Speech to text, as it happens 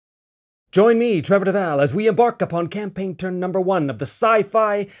Join me, Trevor DeVal, as we embark upon campaign turn number 1 of the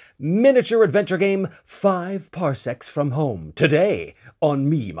sci-fi miniature adventure game 5 Parsecs from Home. Today, on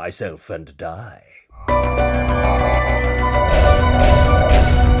Me, Myself, and Die.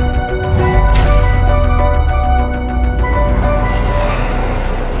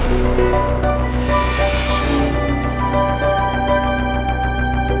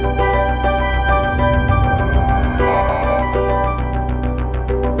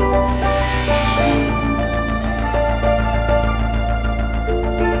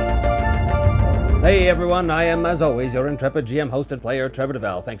 Hey everyone, I am, as always, your intrepid GM, host, and player, Trevor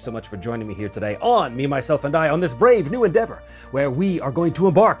DeVal. Thanks so much for joining me here today on Me, Myself, and I on this brave new endeavor, where we are going to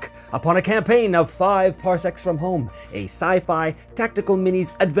embark upon a campaign of 5 Parsecs from Home, a sci-fi tactical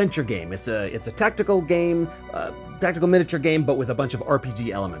minis adventure game. It's a tactical game, tactical miniature game, but with a bunch of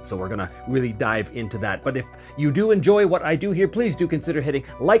RPG elements, so we're gonna really dive into that. But if you do enjoy what I do here, please do consider hitting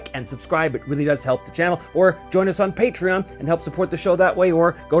like and subscribe. It really does help the channel, or join us on Patreon and help support the show that way,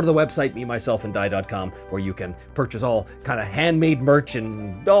 or go to the website memyselfandie.com, where you can purchase all kind of handmade merch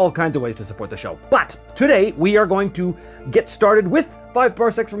and all kinds of ways to support the show. But today we are going to get started with 5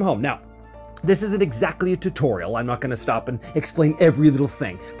 Parsecs from Home. Now, this isn't exactly a tutorial. I'm not going to stop and explain every little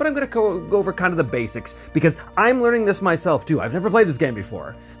thing, but I'm going to go over kind of the basics, because I'm learning this myself too. I've never played this game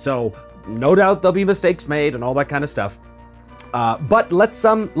before, so no doubt there'll be mistakes made and all that kind of stuff. But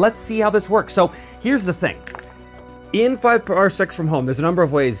let's see how this works. So here's the thing. In 5 Parsecs from Home, there's a number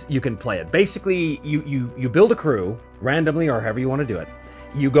of ways you can play it. Basically, you build a crew randomly, or however you want to do it.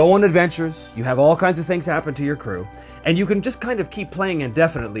 You go on adventures, you have all kinds of things happen to your crew, and you can just kind of keep playing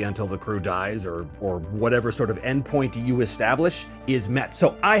indefinitely until the crew dies, or whatever sort of endpoint you establish is met.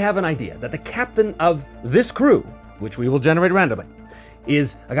 So I have an idea that the captain of this crew, which we will generate randomly,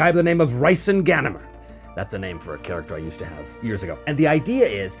 is a guy by the name of Gabor. That's a name for a character I used to have years ago. And the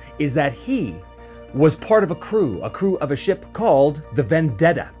idea is that he was part of a crew of a ship called the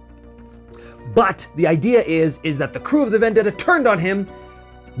Vendetta. But the idea is that the crew of the Vendetta turned on him,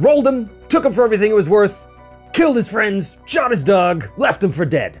 rolled him, took him for everything it was worth, killed his friends, shot his dog, left him for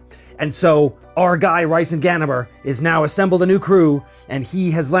dead. And so our guy, Gabor, is now assembled a new crew, and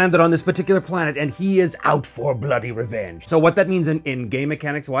he has landed on this particular planet, and he is out for bloody revenge. So what that means in game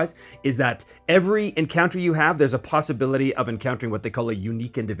mechanics wise is that every encounter you have, there's a possibility of encountering what they call a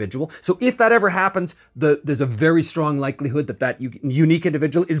unique individual. So if that ever happens, there's a very strong likelihood that unique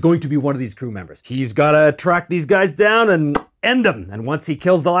individual is going to be one of these crew members. He's got to track these guys down and end them. And once he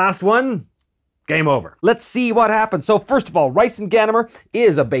kills the last one, game over. Let's see what happens. So first of all, Gabor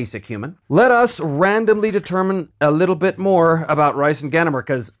is a basic human. Let us randomly determine a little bit more about Gabor,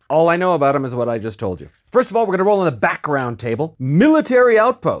 because all I know about him is what I just told you. First of all, we're gonna roll on the background table. Military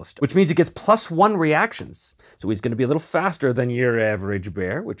outpost, which means he gets +1 reactions. So he's gonna be a little faster than your average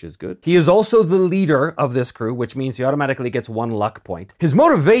bear, which is good. He is also the leader of this crew, which means he automatically gets 1 luck point. His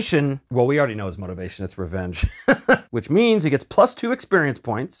motivation, well, we already know his motivation, it's revenge. Which means he gets +2 experience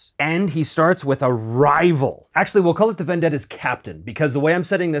points, and he starts with a rival. Actually, we'll call it the Vendetta's captain, because the way I'm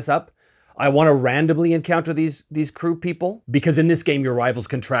setting this up, I want to randomly encounter these crew people, because in this game your rivals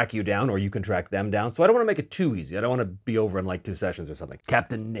can track you down, or you can track them down. So I don't want to make it too easy. I don't want to be over in like 2 sessions or something.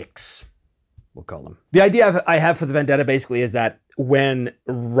 Captain Nix, we'll call him. The idea I have for the Vendetta basically is that when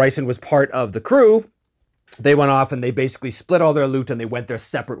Ryson was part of the crew, they went off and they basically split all their loot and they went their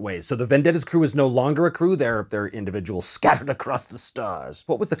separate ways. So the Vendetta's crew is no longer a crew, they're individuals scattered across the stars.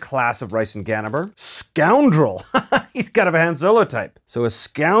 What was the class of Gabor? Scoundrel. He's kind of a Han Solo type. So a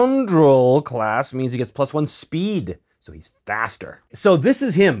scoundrel class means he gets +1 speed, so he's faster. So this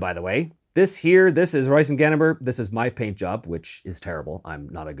is him, by the way. This is Gabor. This is my paint job, which is terrible. I'm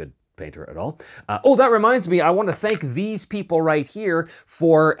not a good painter at all. Oh, that reminds me, I want to thank these people right here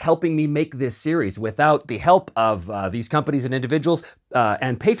for helping me make this series. Without the help of these companies and individuals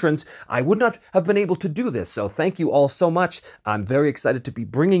and patrons, I would not have been able to do this. So thank you all so much. I'm very excited to be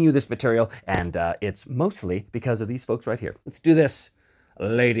bringing you this material, and it's mostly because of these folks right here. Let's do this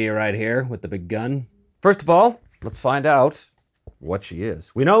lady right here with the big gun. First of all, let's find out what she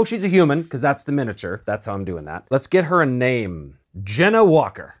is. We know she's a human, because that's the miniature. That's how I'm doing that. Let's get her a name. Jenna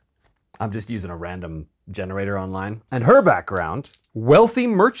Walker. I'm just using a random generator online. And her background, wealthy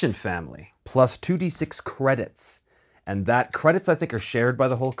merchant family, +2d6 credits. And that credits, I think, are shared by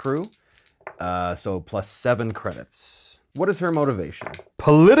the whole crew. So +7 credits. What is her motivation?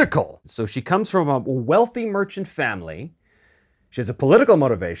 Political. So she comes from a wealthy merchant family. She has a political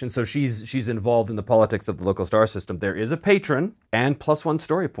motivation, so she's involved in the politics of the local star system. There is a patron and +1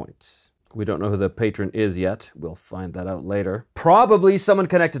 story point. We don't know who the patron is yet. We'll find that out later. Probably someone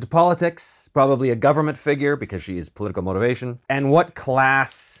connected to politics, probably a government figure because she is political motivation. And what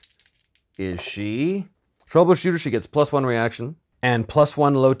class is she? Troubleshooter, she gets +1 reaction and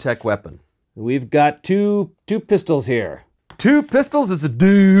 +1 low-tech weapon. We've got two pistols here. 2 pistols is a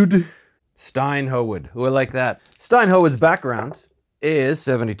dude. Stein Howood, who I like that. Stein Howood's background is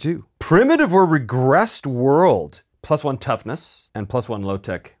 72. Primitive or regressed world, +1 toughness and +1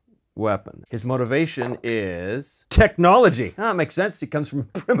 low-tech weapon. His motivation is technology. Ah, makes sense. He comes from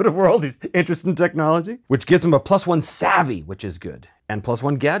a primitive world. He's interested in technology, which gives him a +1 savvy, which is good, and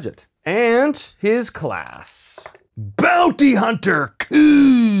 +1 gadget. And his class, bounty hunter.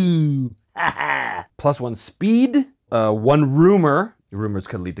 Cool. +1 speed, 1 rumor. Rumors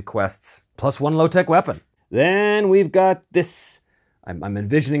could lead to quests. +1 low-tech weapon. Then we've got this. I'm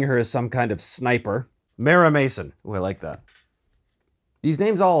envisioning her as some kind of sniper. Mara Mason. Oh, I like that. These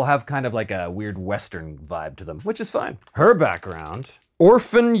names all have kind of like a weird Western vibe to them, which is fine. Her background,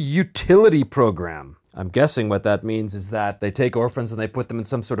 orphan utility program. I'm guessing what that means is that they take orphans and they put them in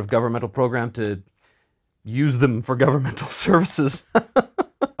some sort of governmental program to use them for governmental services.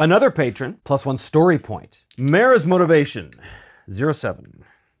 Another patron, +1 story point. Mara's motivation, 07.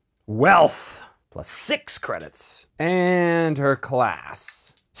 Wealth, +6 credits. And her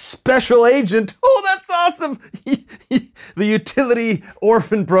class, special agent. Oh, that's awesome. The utility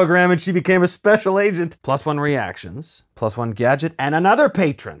orphan program, and she became a special agent. +1 reactions, +1 gadget, and another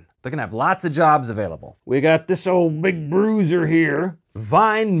patron. They're gonna have lots of jobs available. We got this old big bruiser here.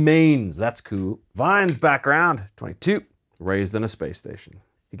 Vine Mains, that's cool. Vine's background, 22. Raised in a space station.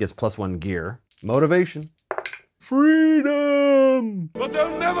 He gets +1 gear. Motivation, freedom. But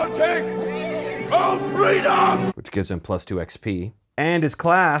they'll never take our freedom! Which gives him +2 XP. And his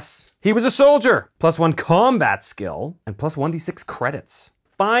class, he was a soldier. +1 combat skill and +1d6 credits.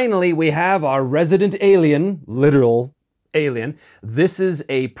 Finally, we have our resident alien, literal alien. This is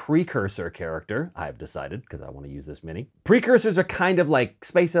a precursor character, I've decided, because I want to use this mini. Precursors are kind of like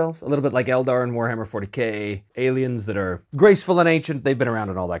space elves, a little bit like Eldar in Warhammer 40k. Aliens that are graceful and ancient, they've been around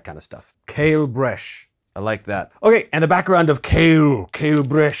and all that kind of stuff. Kale Bresh, I like that. Okay, and the background of Kale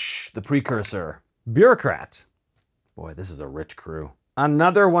Bresh, the precursor. Bureaucrat. Boy, this is a rich crew.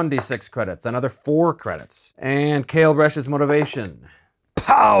 Another 1d6 credits, another 4 credits. And Kale Bresh's motivation,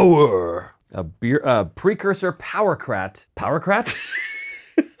 power. A precursor powercrat. Powercrat?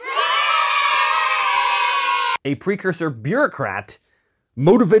 A precursor bureaucrat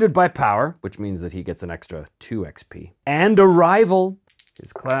motivated by power, which means that he gets an extra 2 XP. And a rival,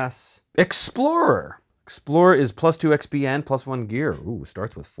 his class, explorer. Explorer is +2 XP and +1 gear. Ooh,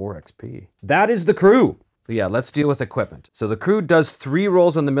 starts with 4 XP. That is the crew. But yeah, let's deal with equipment. So the crew does 3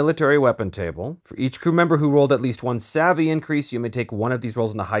 rolls on the military weapon table. For each crew member who rolled at least 1 savvy increase, you may take 1 of these rolls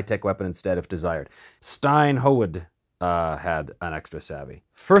on the high-tech weapon instead if desired. Stein Howood had an extra savvy.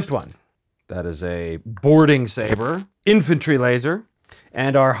 First one, that is a boarding saber, infantry laser,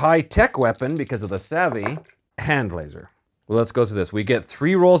 and our high-tech weapon, because of the savvy, hand laser. Well, let's go through this. We get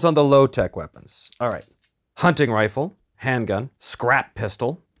 3 rolls on the low-tech weapons. All right, hunting rifle, handgun, scrap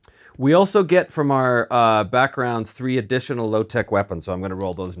pistol. We also get from our backgrounds 3 additional low-tech weapons, so I'm gonna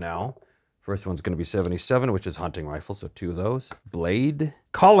roll those now. First one's gonna be 77, which is hunting rifle, so 2 of those. Blade,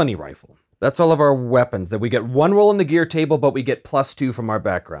 colony rifle. That's all of our weapons. Then we get 1 roll on the gear table, but we get +2 from our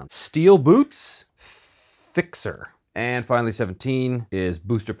background. Steel boots, fixer. And finally 17 is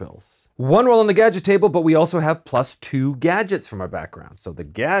booster pills. 1 roll on the gadget table, but we also have +2 gadgets from our background. So the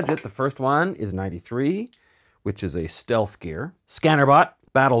gadget, the first one is 93, which is a stealth gear. Scanner bot,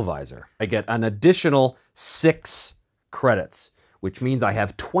 battle visor. I get an additional 6 credits, which means I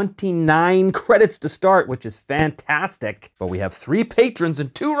have 29 credits to start, which is fantastic. But we have 3 patrons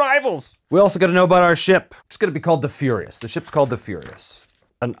and 2 rivals. We also got to know about our ship. It's going to be called the Furious. The ship's called the Furious.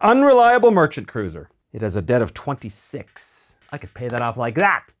 An unreliable merchant cruiser. It has a debt of 26. I could pay that off like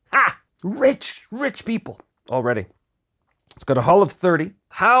that. Ha! Rich, rich people already. It's got a hull of 30.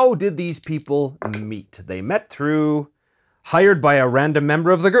 How did these people meet? They met through hired by a random member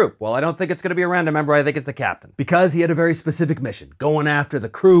of the group. Well, I don't think it's gonna be a random member, I think it's the captain. Because he had a very specific mission, going after the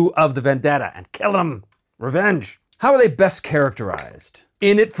crew of the Vendetta and kill them. Revenge. How are they best characterized?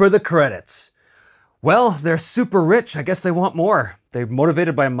 In it for the credits. Well, they're super rich, I guess they want more. They're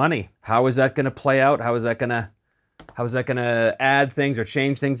motivated by money. How is that gonna play out? How is that gonna add things or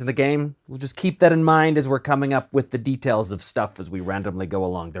change things in the game? We'll just keep that in mind as we're coming up with the details of stuff as we randomly go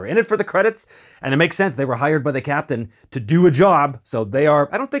along. They're in it for the credits, and it makes sense. They were hired by the captain to do a job, so they are,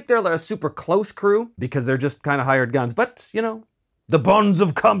 I don't think they're a super close crew because they're just kind of hired guns, but you know, the bonds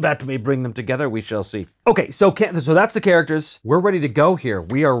of combat may bring them together, we shall see. Okay, so that's the characters. We're ready to go here.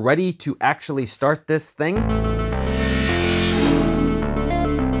 We are ready to actually start this thing.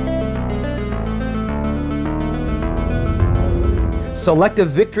 Selective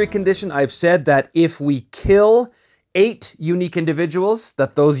victory condition. I've said that if we kill 8 unique individuals,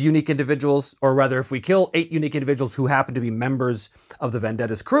 that those unique individuals, or rather if we kill 8 unique individuals who happen to be members of the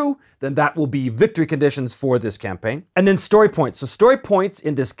Vendetta's crew, then that will be victory conditions for this campaign. And then story points. So story points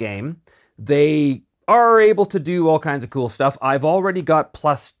in this game, they are able to do all kinds of cool stuff. I've already got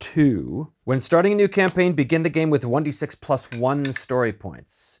 +2. When starting a new campaign, begin the game with 1d6 + 1 story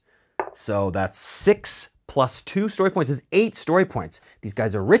points. So that's 6 + 2 story points is 8 story points. These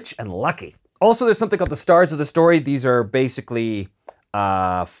guys are rich and lucky. Also, there's something called the stars of the story. These are basically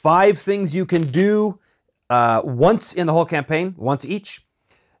 5 things you can do once in the whole campaign, once each.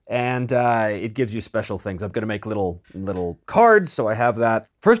 And it gives you special things. I'm gonna make little cards, so I have that.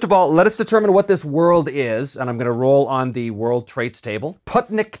 First of all, let us determine what this world is, and I'm gonna roll on the world traits table.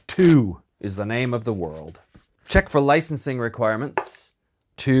 Putnik 2 is the name of the world. Check for licensing requirements.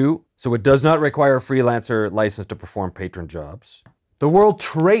 2, so it does not require a freelancer license to perform patron jobs. The world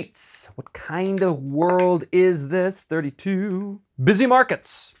traits. What kind of world is this? 32. Busy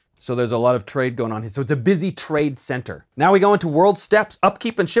markets. So there's a lot of trade going on here. So it's a busy trade center. Now we go into world steps,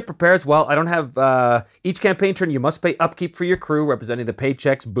 upkeep and ship repairs. Well, I don't have, each campaign turn, you must pay upkeep for your crew, representing the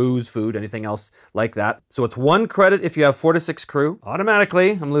paychecks, booze, food, anything else like that. So it's 1 credit if you have 4 to 6 crew.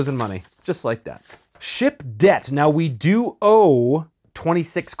 Automatically, I'm losing money, just like that. Ship debt. Now we do owe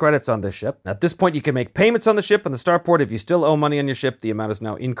 26 credits on this ship. At this point, you can make payments on the ship and the starport. If you still owe money on your ship, the amount is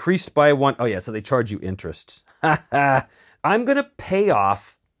now increased by 1. Oh yeah, so they charge you interest. I'm gonna pay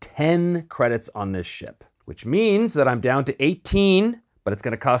off 10 credits on this ship, which means that I'm down to 18, but it's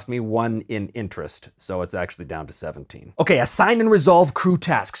gonna cost me 1 in interest. So it's actually down to 17. Okay, assign and resolve crew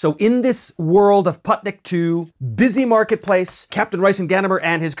tasks. So in this world of Putnik 2, busy marketplace, Captain Rice and Ganymer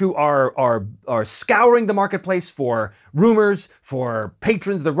and his crew are scouring the marketplace for rumors, for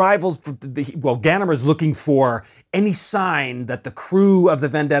patrons, the rivals. Well, Ganymer's looking for any sign that the crew of the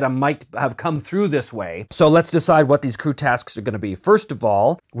Vendetta might have come through this way. So let's decide what these crew tasks are gonna be. First of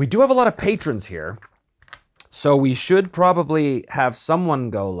all, we do have a lot of patrons here. So we should probably have someone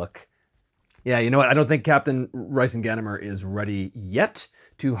go look. Yeah, you know what? I don't think Captain Rice and Ganymer is ready yet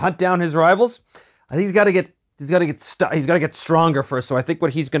to hunt down his rivals. I think he's got to get stronger first. So I think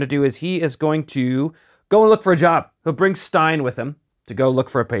what he's going to do is he is going to go and look for a job. He'll bring Stein with him to go look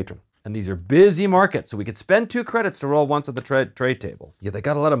for a patron. And these are busy markets, so we could spend 2 credits to roll once at the trade table. Yeah, they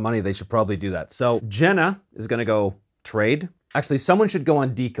got a lot of money. They should probably do that. So Jenna is going to go trade. Actually, someone should go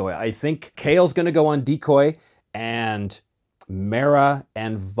on decoy. I think Kale's gonna go on decoy, and Mara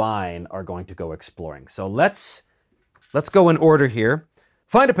and Vine are going to go exploring. So let's go in order here.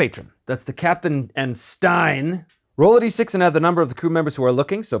 Find a patron. That's the captain and Stein. Roll a d6 and add the number of the crew members who are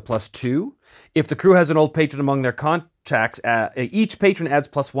looking, so +2. If the crew has an old patron among their contacts, each patron adds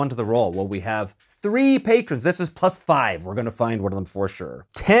 +1 to the roll. Well, we have 3 patrons. This is +5. We're gonna find one of them for sure.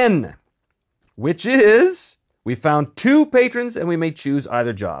 10, which is... We found 2 patrons and we may choose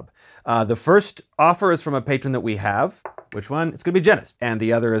either job. The first offer is from a patron that we have. Which one? It's gonna be Jenna's. And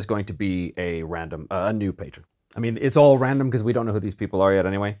the other is going to be a random, a new patron. I mean, it's all random because we don't know who these people are yet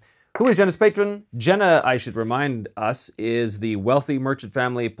anyway. Who is Jenna's patron? Jenna, I should remind us, is the wealthy merchant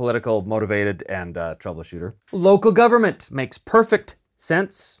family, political, motivated, and troubleshooter. Local government makes perfect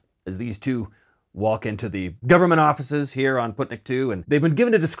sense as these 2 walk into the government offices here on Putnik 2, and they've been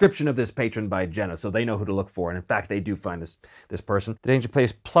given a description of this patron by Jenna, so they know who to look for, and in fact, they do find this person. The danger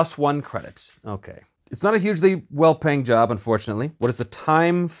pays +1 credit. Okay. It's not a hugely well-paying job, unfortunately. What is the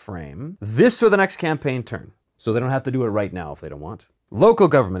time frame? This or the next campaign turn. So they don't have to do it right now if they don't want. Local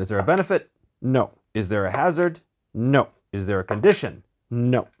government, is there a benefit? No. Is there a hazard? No. Is there a condition?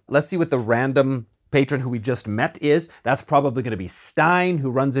 No. Let's see what the random patron who we just met is. That's probably going to be Stein,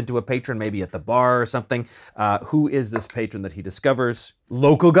 who runs into a patron maybe at the bar or something. Who is this patron that he discovers?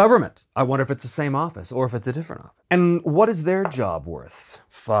 Local government. I wonder if it's the same office or if it's a different office. And what is their job worth?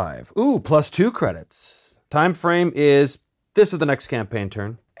 5. Ooh, +2 credits. Time frame is this or the next campaign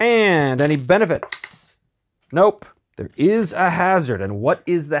turn. And any benefits? Nope. There is a hazard. And what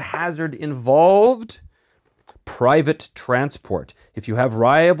is the hazard involved? Private transport. If you have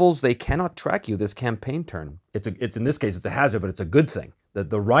rivals, they cannot track you this campaign turn. It's in this case, it's a hazard, but it's a good thing. That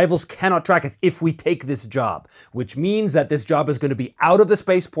the rivals cannot track us if we take this job, which means that this job is going to be out of the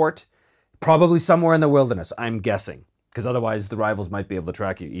spaceport, probably somewhere in the wilderness, I'm guessing, because otherwise the rivals might be able to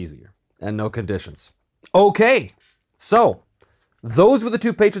track you easier. And no conditions. Okay, so those were the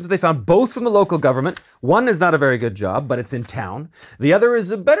 2 patrons they found, both from the local government. One is not a very good job, but it's in town. The other is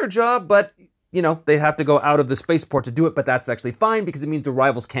a better job, but you know, they have to go out of the spaceport to do it, but that's actually fine because it means the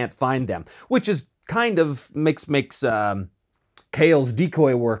rivals can't find them, which is kind of makes Kale's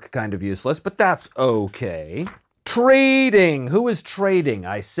decoy work kind of useless, but that's okay. Trading. Who is trading?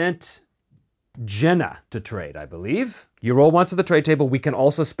 I sent Jenna to trade, I believe. You roll once at the trade table. We can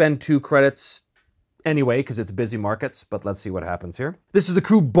also spend 2 credits anyway, because it's busy markets, but let's see what happens here. This is the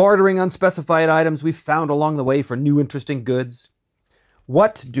crew bartering unspecified items we found along the way for new interesting goods.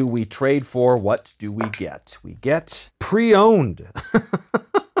 What do we trade for? What do we get? We get pre-owned.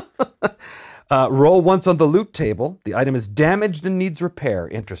 Roll once on the loot table. The item is damaged and needs repair.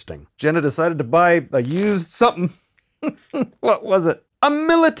 Interesting. Jenna decided to buy a used something. What was it? A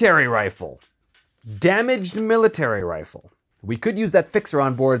military rifle. Damaged military rifle. We could use that fixer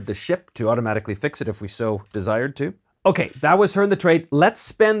on board the ship to automatically fix it if we so desired to. Okay, that was her in the trade. Let's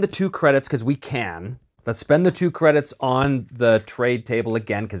spend the 2 credits because we can. Let's spend the 2 credits on the trade table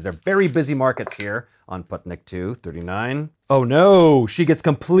again because they're very busy markets here on Putnik 2, 39. Oh no, she gets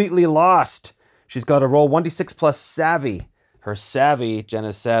completely lost. She's got to roll 1d6 plus savvy. Her savvy,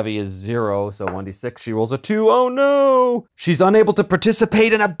 Jenna's savvy is 0, so 1d6. She rolls a 2. Oh no! She's unable to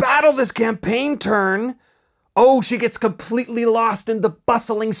participate in a battle this campaign turn. Oh, she gets completely lost in the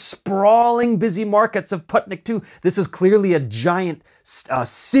bustling, sprawling, busy markets of Putnik 2. This is clearly a giant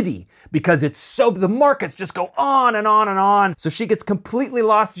city because it's so, the markets just go on and on and on. So she gets completely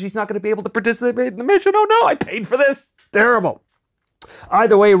lost. She's not going to be able to participate in the mission. Oh no, I paid for this. Terrible.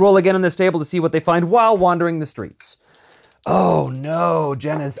 Either way, roll again on this table to see what they find while wandering the streets. Oh no,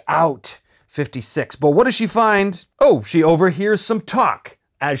 Jenna's out. 56. But what does she find? Oh, she overhears some talk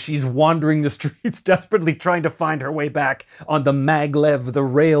as she's wandering the streets, desperately trying to find her way back on the maglev,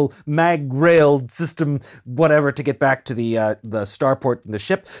 the mag rail system, whatever, to get back to the starport and the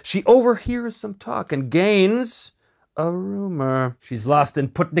ship. She overhears some talk and gains a rumor. She's lost in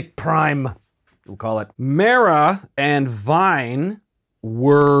Putnik Prime, we'll call it. Mara and Vine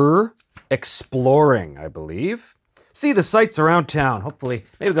were exploring, I believe. See the sights around town. Hopefully,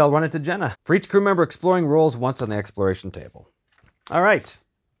 maybe they'll run into Jenna. For each crew member, exploring rolls once on the exploration table. All right.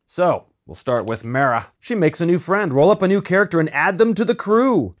 So, we'll start with Mara. She makes a new friend, roll up a new character, and add them to the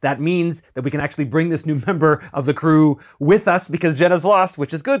crew. That means that we can actually bring this new member of the crew with us because Jenna's lost,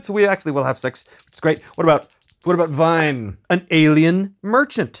 which is good, so we actually will have 6. It's great. What about Vine? An alien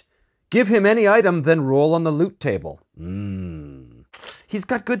merchant. Give him any item, then roll on the loot table. He's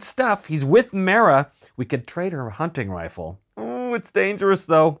got good stuff. He's with Mara. We could trade her a hunting rifle. Oh, it's dangerous,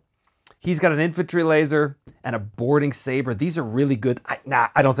 though. He's got an infantry laser and a boarding saber. These are really good.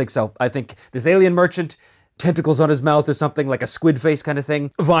 I don't think so. I think this alien merchant, tentacles on his mouth or something, like a squid face kind of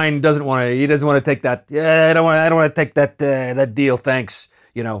thing. Vine doesn't want to. He doesn't want to take that. Yeah, I don't want to take that deal. Thanks.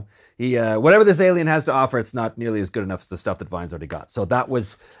 You know, whatever this alien has to offer, it's not nearly as good enough as the stuff that Vine's already got. So that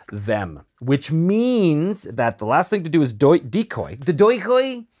was them, which means that the last thing to do is decoy. The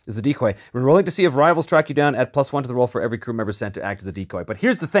decoy is a decoy. When rolling to see if rivals track you down, add +1 to the roll for every crew member sent to act as a decoy. But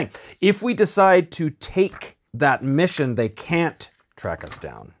here's the thing. If we decide to take that mission, they can't track us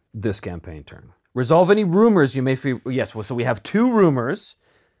down this campaign turn. Resolve any rumors you may feel. Yes, well, so we have 2 rumors.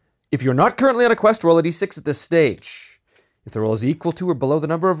 If you're not currently on a quest, roll a d6 at this stage. If the roll is equal to or below the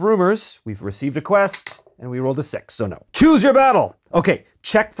number of rumors, we've received a quest, and we rolled a 6, so no. Choose your battle. Okay,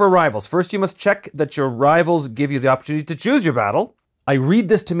 check for rivals. First, you must check that your rivals give you the opportunity to choose your battle. I read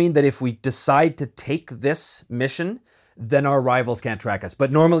this to mean that if we decide to take this mission, then our rivals can't track us.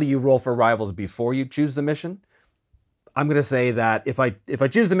 But normally you roll for rivals before you choose the mission. I'm going to say that if I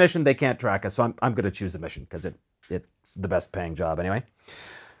choose the mission, they can't track us. So I'm going to choose the mission because it's the best paying job anyway.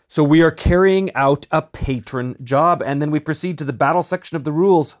 So we are carrying out a patron job, and then we proceed to the battle section of the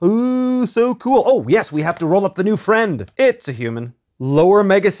rules. Ooh, so cool. Oh, yes, we have to roll up the new friend. It's a human. Lower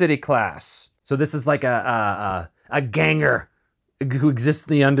megacity class. So this is like a ganger who exists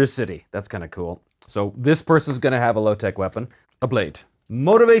in the Undercity. That's kind of cool. So this person's going to have a low-tech weapon, a blade.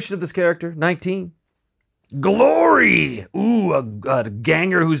 Motivation of this character, 19. Glory! Ooh, a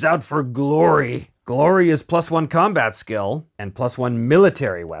ganger who's out for glory. Glory is +1 combat skill and +1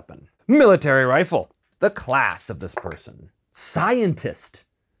 military weapon. Military rifle, the class of this person. Scientist.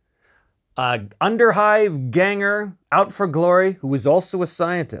 Underhive ganger, out for glory, who is also a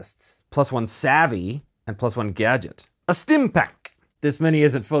scientist. +1 savvy and +1 gadget. A stim pack. This mini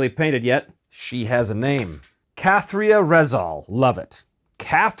isn't fully painted yet. She has a name. Kathria Rezal. Love it.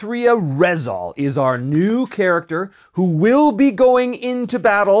 Kathria Rezal is our new character who will be going into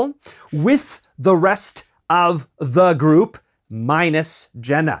battle with the rest of the group, minus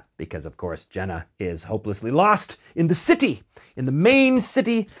Jenna. Because, of course, Jenna is hopelessly lost in the city, in the main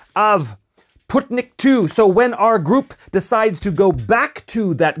city of Putnik 2. So when our group decides to go back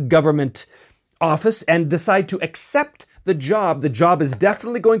to that government office and decide to accept the job. The job is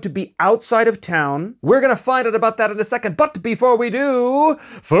definitely going to be outside of town. We're going to find out about that in a second. But before we do,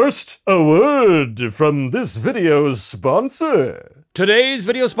 first, a word from this video's sponsor. Today's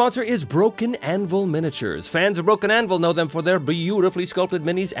video sponsor is Broken Anvil Miniatures. Fans of Broken Anvil know them for their beautifully sculpted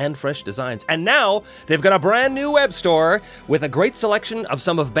minis and fresh designs. And now, they've got a brand new web store with a great selection of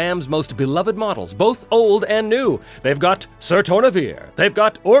some of BAM's most beloved models, both old and new. They've got Sir Tornavir, they've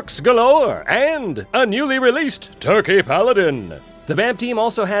got Orcs Galore, and a newly released Turkey Paladin. The BAM team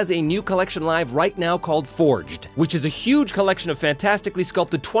also has a new collection live right now called Forged, which is a huge collection of fantastically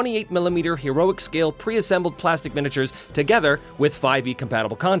sculpted 28mm heroic scale pre-assembled plastic miniatures together with 5e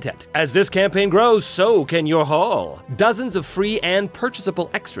compatible content. As this campaign grows, so can your haul. Dozens of free and purchasable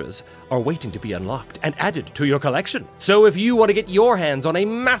extras are waiting to be unlocked and added to your collection. So if you want to get your hands on a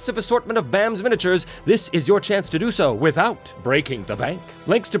massive assortment of BAM's miniatures, this is your chance to do so without breaking the bank.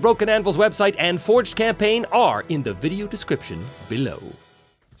 Links to Broken Anvil's website and Forged campaign are in the video description below.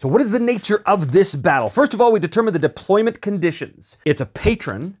 So what is the nature of this battle? First of all, we determine the deployment conditions. It's a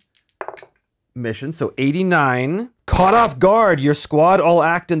patron mission, so 89. Caught off guard, your squad all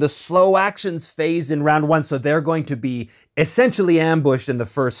act in the slow actions phase in round 1, so they're going to be essentially ambushed in the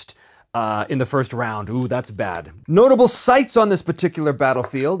first round. Ooh, that's bad. Notable sights on this particular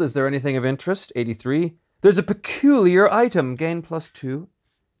battlefield. Is there anything of interest? 83. There's a peculiar item. Gain +2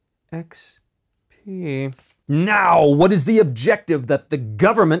 XP. Now, what is the objective that the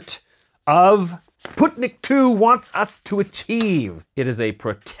government of Putnik 2 wants us to achieve? It is a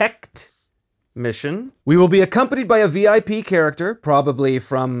protect mission. We will be accompanied by a VIP character, probably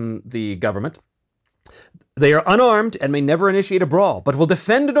from the government. They are unarmed and may never initiate a brawl, but will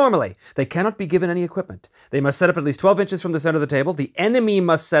defend normally. They cannot be given any equipment. They must set up at least 12 inches from the center of the table. The enemy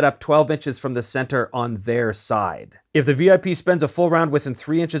must set up 12 inches from the center on their side. If the VIP spends a full round within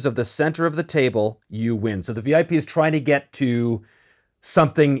 3 inches of the center of the table, you win. So the VIP is trying to get to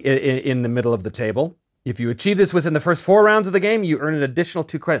something in the middle of the table. If you achieve this within the first 4 rounds of the game, you earn an additional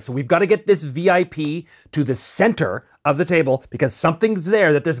 2 credits. So we've got to get this VIP to the center of the table because something's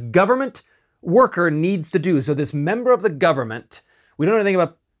there that this government worker needs to do. So this member of the government, we don't know anything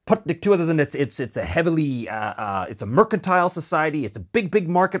about Putnik 2 other than it's a heavily it's a mercantile society. It's a big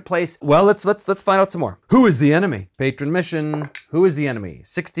marketplace. Well, let's find out some more. Who is the enemy? Patron mission. Who is the enemy?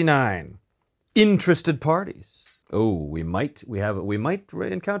 69. Interested parties. Oh, we might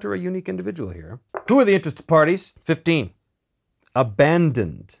encounter a unique individual here. Who are the interested parties? 15.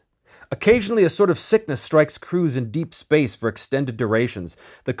 Abandoned. Occasionally, a sort of sickness strikes crews in deep space for extended durations.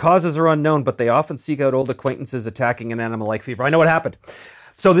 The causes are unknown, but they often seek out old acquaintances, attacking an animal like fever. I know what happened.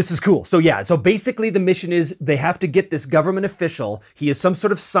 So this is cool. So yeah, so basically the mission is they have to get this government official. He is some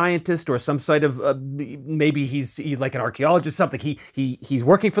sort of scientist or some sort of, maybe he's like an archaeologist, something. He's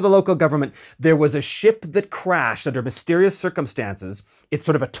working for the local government. There was a ship that crashed under mysterious circumstances. It's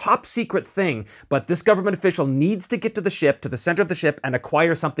sort of a top secret thing, but this government official needs to get to the ship, to the center of the ship, and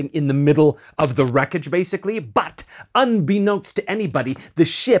acquire something in the middle of the wreckage, basically. But unbeknownst to anybody, the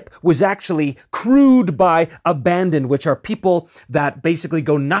ship was actually crewed by Abandoned, which are people that basically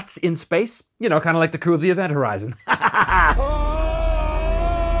go nuts in space, you know, kind of like the crew of the Event Horizon.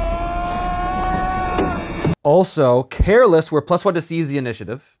 Also, Careless, we're +1 to seize the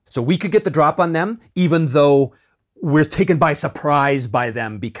initiative. So we could get the drop on them, even though we're taken by surprise by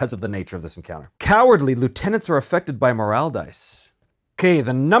them because of the nature of this encounter. Cowardly, lieutenants are affected by morale dice. Okay,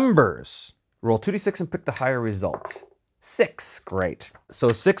 the numbers. Roll 2d6 and pick the higher result. 6, great.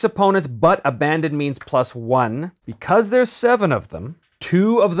 So 6 opponents, but Abandoned means +1. Because there's 7 of them,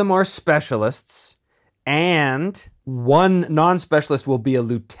 2 of them are specialists, and 1 non-specialist will be a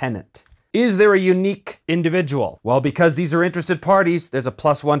lieutenant. Is there a unique individual? Well, because these are interested parties, there's a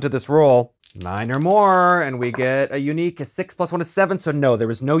 +1 to this roll. 9 or more, and we get a unique. 6 + 1 is 7, so no, there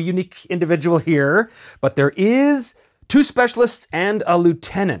is no unique individual here, but there is 2 specialists and a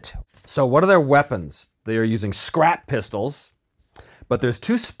lieutenant. So what are their weapons? They are using scrap pistols, but there's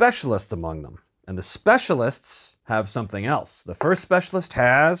 2 specialists among them, and the specialists have something else. The first specialist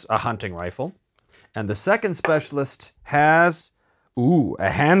has a hunting rifle, and the second specialist has,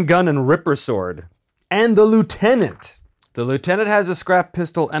 a handgun and ripper sword. And the lieutenant has a scrap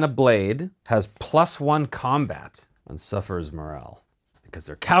pistol and a blade, has +1 combat, and suffers morale. because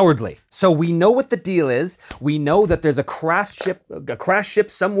they're cowardly. So we know what the deal is. We know that there's a crashed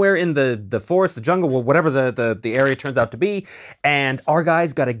ship somewhere in the forest, the jungle, whatever the area turns out to be. And our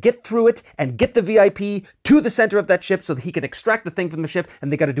guy's got to get through it and get the VIP to the center of that ship so that he can extract the thing from the ship.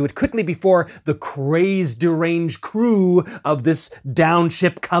 And they got to do it quickly before the crazed, deranged crew of this down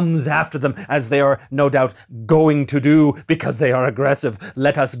ship comes after them, as they are no doubt going to do because they are aggressive.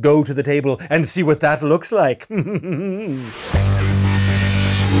 Let us go to the table and see what that looks like.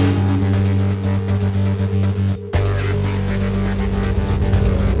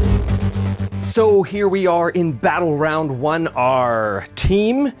 So here we are in battle round 1. Our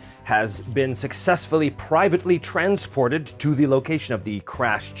team has been successfully privately transported to the location of the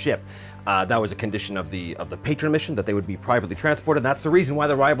crashed ship. That was a condition of the patron mission, that they would be privately transported. That's the reason why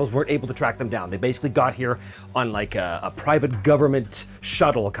the rivals weren't able to track them down. They basically got here on like a private government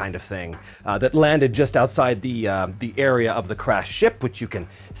shuttle kind of thing that landed just outside the area of the crashed ship, which you can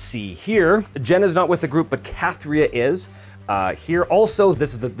see here. Jenna's not with the group, but Kathria is. Here also,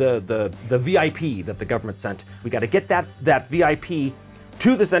 this is the VIP that the government sent. We got to get that VIP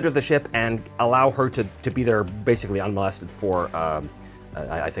to the center of the ship and allow her to be there basically unmolested for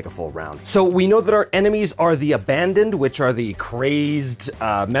I think a full round. So we know that our enemies are the Abandoned, which are the crazed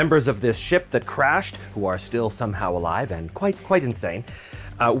members of this ship that crashed, who are still somehow alive and quite insane.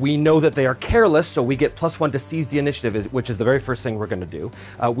 We know that they are careless, so we get +1 to seize the initiative, which is the very first thing we're going to do.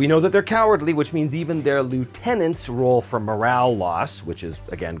 We know that they're cowardly, which means even their lieutenants roll for morale loss, which is,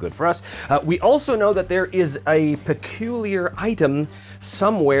 again, good for us. We also know that there is a peculiar item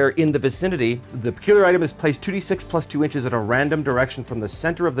somewhere in the vicinity. The peculiar item is placed 2d6 + 2 inches in a random direction from the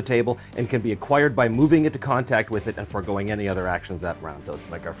center of the table and can be acquired by moving into contact with it and foregoing any other actions that round. So it's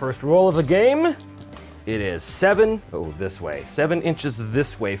like our first roll of the game. It is 7 inches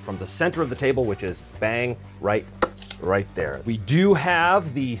this way from the center of the table, which is bang, right there. We do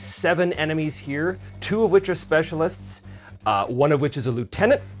have the 7 enemies here, 2 of which are specialists, 1 of which is a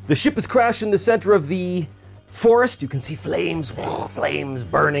lieutenant. The ship has crashed in the center of the forest. You can see flames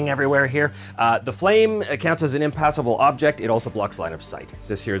burning everywhere here. The flame counts as an impassable object. It also blocks line of sight.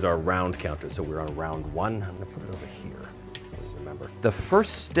 This here is our round counter, so we're on round 1. I'm gonna put it over here. The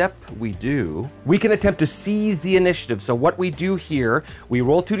first step we do, we can attempt to seize the initiative. So what we do here, we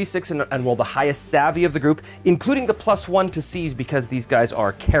roll 2d6 and roll the highest savvy of the group, including the +1 to seize because these guys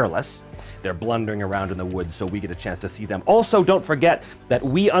are careless. They're blundering around in the woods, so we get a chance to see them. Also, don't forget that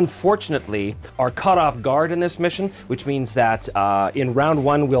we unfortunately are caught off guard in this mission, which means that in round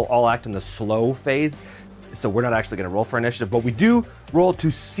 1, we'll all act in the slow phase. So we're not actually going to roll for initiative, but we do roll to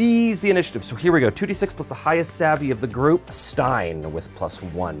seize the initiative. So here we go, 2d6 plus the highest savvy of the group, Stein with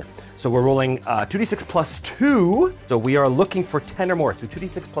 +1. So we're rolling 2d6 + 2. So we are looking for 10 or more. So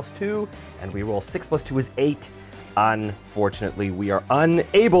 2d6 + 2, and we roll 6 + 2 is 8. Unfortunately, we are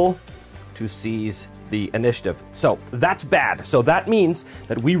unable to seize the initiative. So that's bad. So that means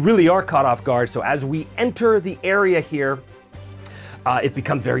that we really are caught off guard. So as we enter the area here, it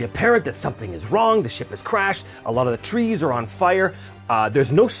becomes very apparent that something is wrong. The ship has crashed. A lot of the trees are on fire.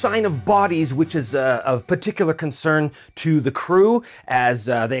 There's no sign of bodies, which is of particular concern to the crew, as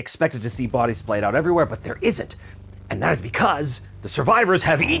they expected to see bodies splayed out everywhere, but there isn't. And that is because the survivors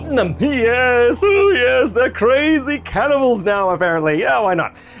have eaten them. Yes, oh yes, they're crazy cannibals now, apparently. Yeah, why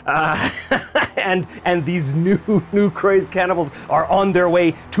not? And these new crazed cannibals are on their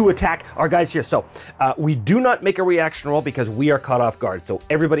way to attack our guys here. So we do not make a reaction roll because we are caught off guard. So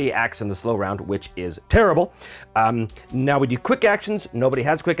everybody acts in the slow round, which is terrible. Now we do quick actions. Nobody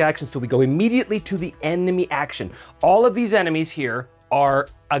has quick actions, so we go immediately to the enemy action. All of these enemies here are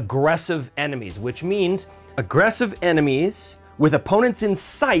aggressive enemies, which means aggressive enemies with opponents in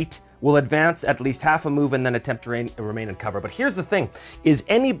sight will advance at least half a move and then attempt to remain in cover. But here's the thing, is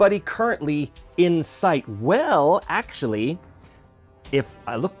anybody currently in sight? Well, actually, if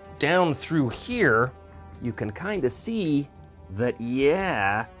I look down through here, you can kind of see that,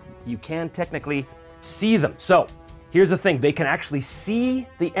 yeah, you can technically see them. So here's the thing, they can actually see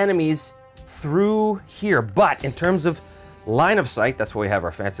the enemies through here, but in terms of line of sight, that's why we have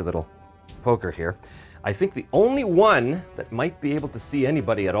our fancy little poker here. I think the only one that might be able to see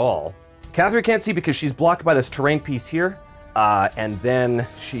anybody at all, Catherine can't see because she's blocked by this terrain piece here, and then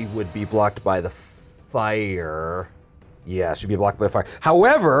she would be blocked by the fire. Yeah, she'd be blocked by the fire.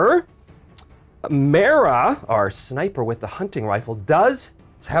 However, Mara, our sniper with the hunting rifle, does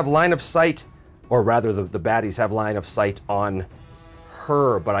have line of sight, or rather the baddies have line of sight on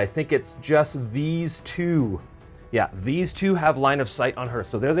her, but I think it's just these two. Yeah, these two have line of sight on her,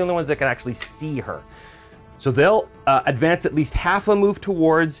 so they're the only ones that can actually see her. So they'll advance at least half a move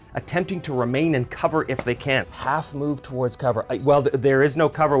towards, attempting to remain in cover if they can. Half move towards cover. Well, there is no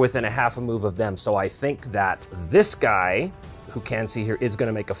cover within a half a move of them, so I think that this guy, who can see here, is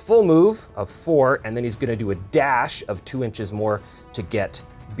gonna make a full move of 4, and then he's gonna do a dash of 2 inches more to get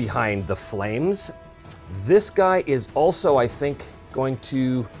behind the flames. This guy is also, I think, going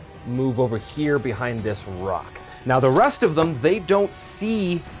to move over here behind this rock. Now the rest of them, they don't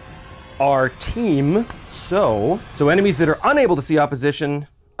see our team, so enemies that are unable to see opposition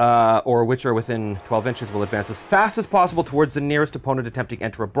or which are within 12 inches will advance as fast as possible towards the nearest opponent attempting to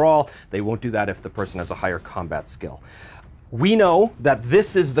enter a brawl. They won't do that if the person has a higher combat skill. We know that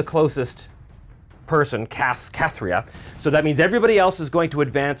this is the closest person, Kathria, so that means everybody else is going to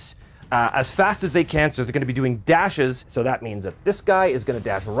advance as fast as they can, so they're going to be doing dashes. So that means that this guy is going to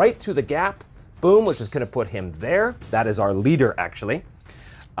dash right through the gap, boom, which is going to put him there. That is our leader, actually.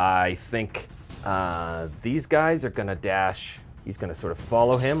 I think these guys are going to dash. He's going to sort of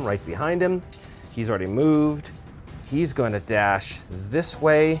follow him right behind him. He's already moved. He's going to dash this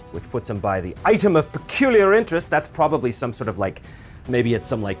way, which puts him by the item of peculiar interest. That's probably some sort of like, maybe it's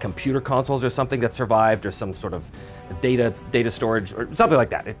some like computer consoles or something that survived, or some sort of data storage or something like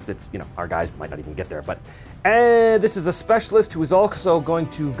that. It's, you know, our guys might not even get there, but this is a specialist who is also going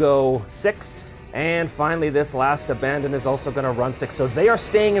to go 6. And finally, this last abandon is also going to run 6. So they are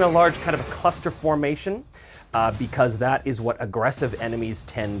staying in a large kind of a cluster formation because that is what aggressive enemies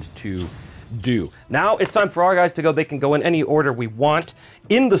tend to do. Now it's time for our guys to go. They can go in any order we want.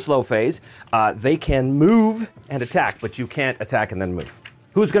 In the slow phase, they can move and attack, but you can't attack and then move.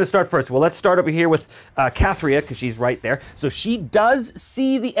 Who's going to start first? Well, let's start over here with Kathria, because she's right there. So she does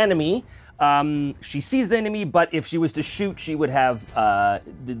see the enemy. She sees the enemy, but if she was to shoot, she would have,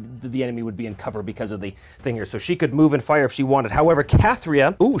 the enemy would be in cover because of the thing here. So she could move and fire if she wanted. However,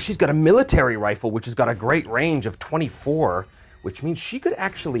 Kathria, ooh, she's got a military rifle, which has got a great range of 24, which means she could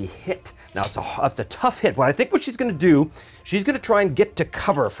actually hit. Now, it's a tough hit, but I think what she's gonna do, she's gonna try and get to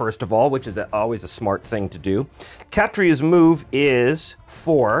cover first of all, which is always a smart thing to do. Kathria's move is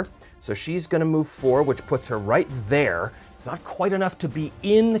 4, so she's gonna move 4, which puts her right there. It's not quite enough to be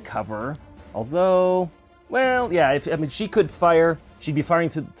in cover, although, well, yeah, I mean, she could fire. She'd be firing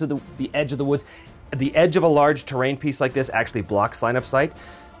to the edge of the woods. The edge of a large terrain piece like this actually blocks line of sight,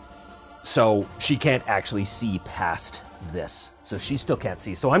 so she can't actually see past this. So she still can't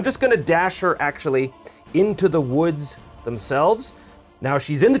see. So I'm just gonna dash her actually into the woods themselves. Now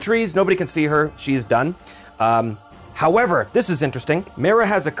she's in the trees, nobody can see her, she's done. However, this is interesting. Mara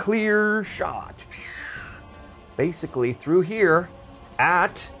has a clear shot, basically through here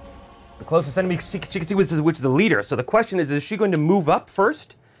at the closest enemy she can see, which is the leader. So the question is she going to move up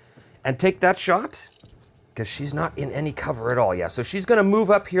first and take that shot? Because she's not in any cover at all. Yeah, so she's gonna move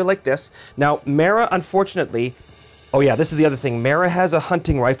up here like this. Now, Mara, unfortunately, oh yeah, this is the other thing. Mara has a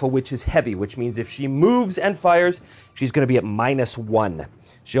hunting rifle, which is heavy, which means if she moves and fires, she's gonna be at -1.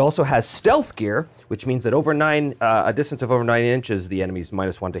 She also has stealth gear, which means that over a distance of over 9 inches, the enemy's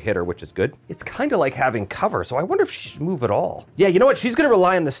 -1 to hit her, which is good. It's kind of like having cover, so I wonder if she should move at all. Yeah, you know what? She's gonna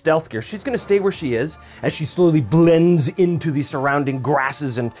rely on the stealth gear. She's gonna stay where she is as she slowly blends into the surrounding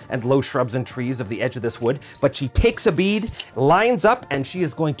grasses and low shrubs and trees of the edge of this wood. But she takes a bead, lines up, and she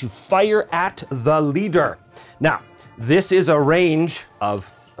is going to fire at the leader. Now, this is a range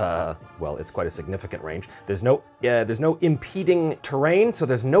of well, it's quite a significant range. There's no impeding terrain, so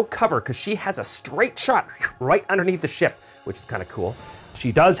there's no cover because she has a straight shot right underneath the ship, which is kind of cool.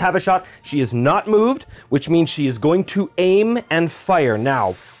 She does have a shot. She is not moved, which means she is going to aim and fire.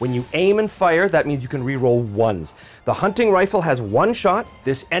 Now, when you aim and fire, that means you can re-roll 1s. The hunting rifle has 1 shot.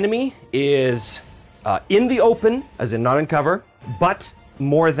 This enemy is in the open, as in not in cover, but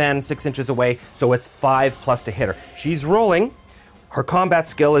more than 6 inches away, so it's 5+ to hit her. She's rolling. Her combat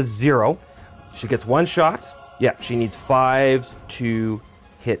skill is 0. She gets 1 shot. Yeah, she needs 5s to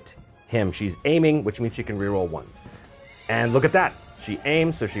hit him. She's aiming, which means she can reroll 1s. And look at that. She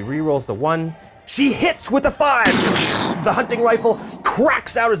aims, so she rerolls the 1. She hits with a 5! The hunting rifle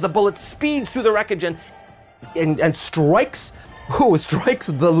cracks out as the bullet speeds through the wreckage and strikes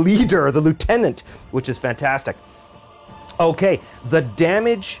the leader, the lieutenant, which is fantastic. Okay, the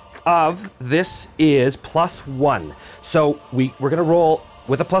damage of this is +1. So we're gonna roll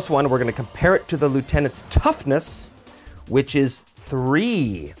with a +1. We're gonna compare it to the lieutenant's toughness, which is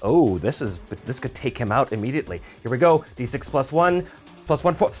 3. Oh, this could take him out immediately. Here we go, D6 +1,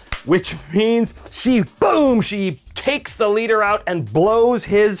 +1, 4, which means she takes the leader out and blows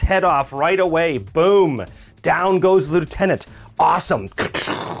his head off right away. Boom, down goes the lieutenant. Awesome.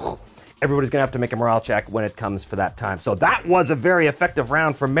 everybody's gonna have to make a morale check when it comes for that time. So that was a very effective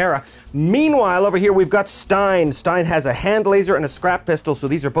round for Mara. Meanwhile, over here we've got Stein. Stein has a hand laser and a scrap pistol, so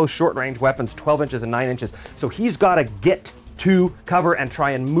these are both short-range weapons, 12 inches and 9 inches. So he's gotta get to cover and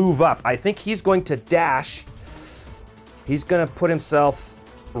try and move up. I think he's going to dash. He's gonna put himself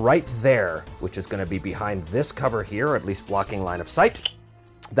right there, which is gonna be behind this cover here, or at least blocking line of sight.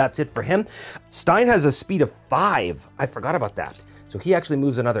 That's it for him. Stein has a speed of 5. I forgot about that. So he actually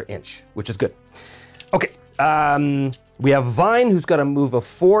moves another inch, which is good. Okay, we have Vine, who's got a move of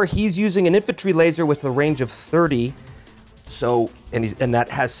 4. He's using an infantry laser with a range of 30. So, and that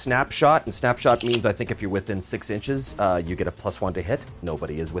has snapshot, and snapshot means, I think if you're within 6 inches, you get a +1 to hit.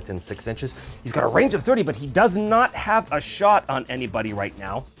 Nobody is within 6 inches. He's got a range of 30, but he does not have a shot on anybody right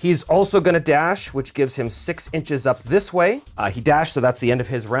now. He's also gonna dash, which gives him 6 inches up this way. He dashed, so that's the end of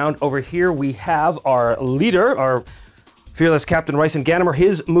his round. Over here, we have our leader, our fearless Captain Ryson Ganymer.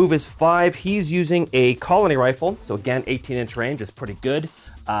 His move is 5. He's using a colony rifle, so again, 18-inch range is pretty good.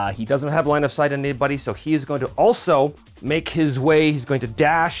 He doesn't have line of sight on anybody, so he is going to also make his way. He's going to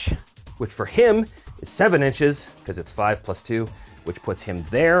dash, which for him is 7 inches, because it's 5 + 2, which puts him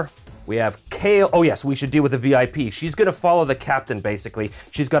there. We have Kale. Oh yes, we should deal with the VIP. She's going to follow the captain, basically.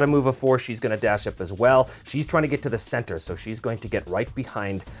 She's got a move of 4. She's going to dash up as well. She's trying to get to the center, so she's going to get right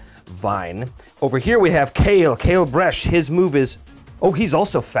behind Vine. Over here we have Kale Bresh. His move is, oh, he's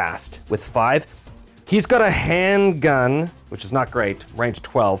also fast with 5. He's got a handgun, which is not great, range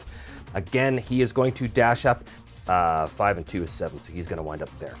 12. Again, he is going to dash up. 5 and 2 is 7, so he's gonna wind up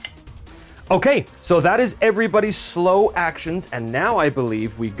there. Okay, so that is everybody's slow actions, and now I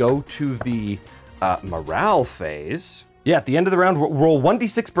believe we go to the morale phase. Yeah, at the end of the round, roll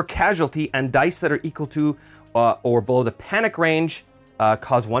 1d6 per casualty, and dice that are equal to or below the panic range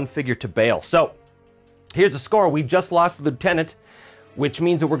cause one figure to bail. So, here's the score. We just lost the lieutenant, which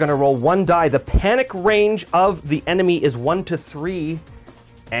means that we're gonna roll 1 die. The panic range of the enemy is 1 to 3.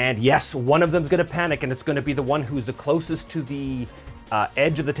 And yes, one of them's gonna panic, and it's gonna be the one who's the closest to the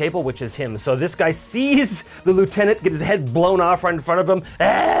edge of the table, which is him. So this guy sees the lieutenant get his head blown off right in front of him,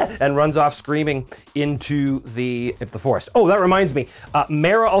 and runs off screaming into the forest. Oh, that reminds me.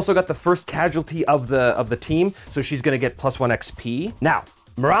 Mara also got the first casualty of the team, so she's gonna get +1 XP. Now,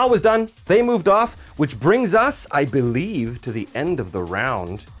 morale was done, they moved off, which brings us, I believe, to the end of the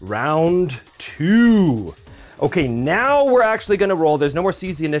round. Round 2. Okay, now we're actually gonna roll, there's no more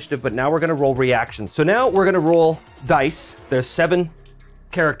seize the initiative, but now we're gonna roll reactions. So now we're gonna roll dice. There's 7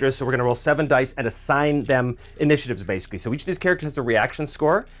 characters, so we're gonna roll 7 dice and assign them initiatives, basically. So each of these characters has a reaction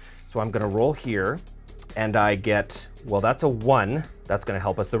score. So I'm gonna roll here, and I get, well, that's a 1. That's gonna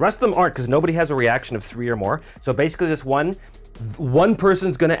help us. The rest of them aren't, because nobody has a reaction of 3 or more. So basically this one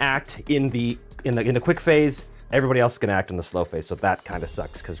person's gonna act in the quick phase, everybody else is gonna act in the slow phase, so that kind of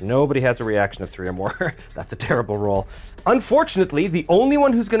sucks, because nobody has a reaction of 3 or more. That's a terrible roll. Unfortunately, the only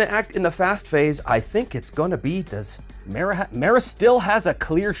one who's gonna act in the fast phase, I think it's gonna be, does Mara Mara still has a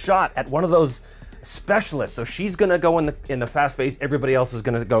clear shot at one of those specialists, so she's gonna go in the fast phase, everybody else is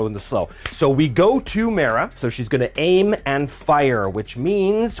gonna go in the slow. So we go to Mara, so she's gonna aim and fire, which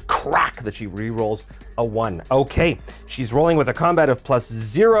means crack, that she re-rolls a 1. Okay, she's rolling with a combat of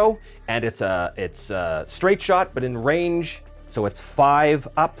 +0, and it's a straight shot, but in range, so it's 5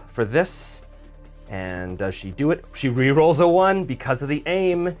 up for this. And does she do it? She re-rolls a 1 because of the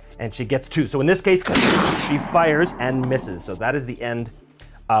aim, and she gets 2. So in this case, she fires and misses. So that is the end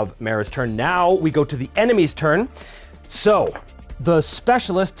of Mara's turn. Now we go to the enemy's turn. So the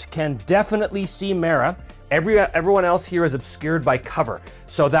specialist can definitely see Mara. Everyone else here is obscured by cover.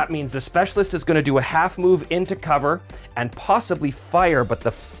 So that means the specialist is gonna do a half move into cover and possibly fire, but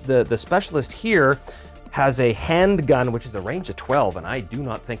the specialist here has a handgun, which is a range of 12, and I do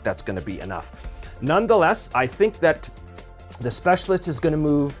not think that's gonna be enough. Nonetheless, I think that the specialist is gonna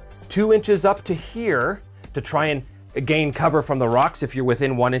move 2 inches up to here to try and gain cover from the rocks. If you're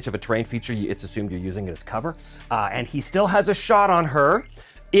within 1 inch of a terrain feature, it's assumed you're using it as cover. And he still has a shot on her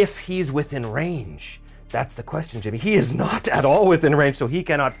if he's within range. That's the question, Jimmy. He is not at all within range, so he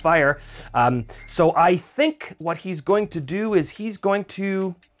cannot fire. So I think what he's going to do is he's going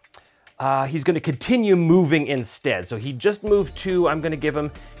to continue moving instead. So he just moved 2. I'm going to give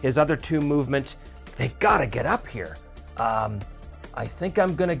him his other 2 movement. They gotta get up here. I think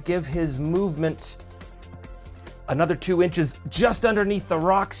I'm going to give his movement another 2 inches just underneath the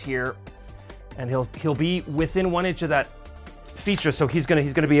rocks here, and he'll be within 1 inch of that feature. So he's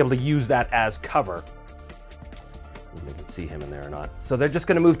gonna be able to use that as cover. You can see him in there or not. So they're just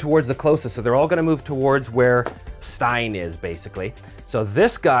gonna move towards the closest. So they're all gonna move towards where Stein is, basically. So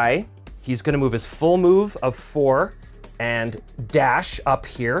this guy, he's gonna move his full move of 4 and dash up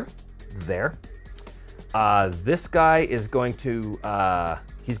here. there. This guy is going to,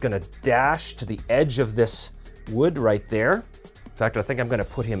 he's going to dash to the edge of this wood right there. In fact, I think I'm going to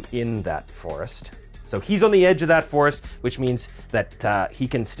put him in that forest. So he's on the edge of that forest, which means that he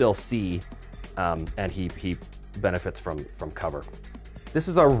can still see, and he benefits from cover. This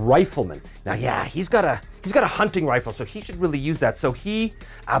is a rifleman. Now, yeah, he's got a hunting rifle, so he should really use that. So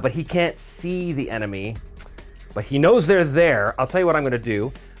but he can't see the enemy, but he knows they're there. I'll tell you what I'm going to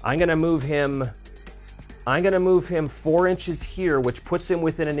do. I'm going to move him 4 inches here, which puts him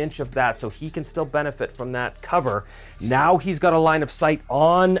within an inch of that, so he can still benefit from that cover. Now he's got a line of sight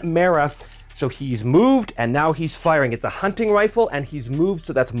on Mara, so he's moved, and now he's firing. It's a hunting rifle, and he's moved,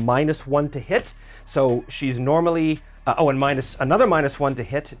 so that's -1 to hit. So she's normally, and another -1 to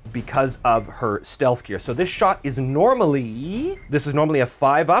hit because of her stealth gear. So this shot is normally, a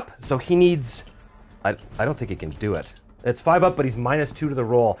 5 up, so he needs, I don't think he can do it. It's 5 up, but he's -2 to the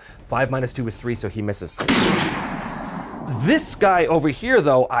roll. 5 minus 2 is 3, so he misses. This guy over here,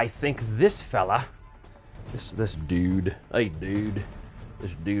 though, I think this fella, this dude, hey dude,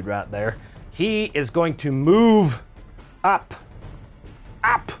 this dude right there, he is going to move up.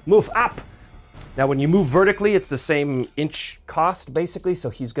 Move up. Now, when you move vertically, it's the same inch cost, basically, so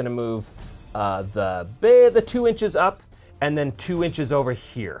he's gonna move the 2 inches up, and then 2 inches over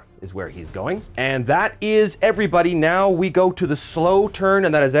here is where he's going. And that is everybody. Now we go to the slow turn,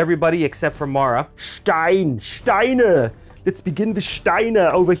 and that is everybody except for Mara. Steine. Let's begin the Steine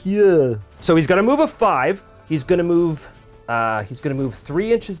over here. So he's gonna move a 5. He's gonna move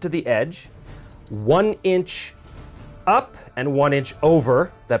 3 inches to the edge, 1 inch up and 1 inch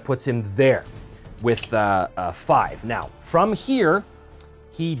over. That puts him there with 5. Now, from here,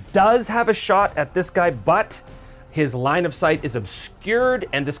 he does have a shot at this guy, but his line of sight is obscured,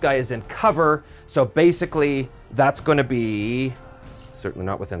 and this guy is in cover. So basically, that's going to be certainly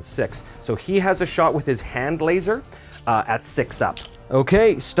not within 6. So he has a shot with his hand laser at 6 up.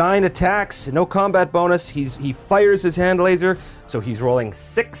 Okay, Stein attacks, no combat bonus. He fires his hand laser, so he's rolling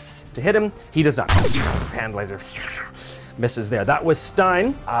 6 to hit him. He does not. Hand laser misses there. That was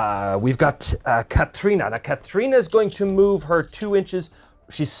Stein. We've got Katrina. Now, Katrina is going to move her 2 inches.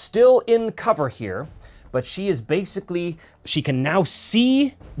 She's still in cover here, but she is basically, she can now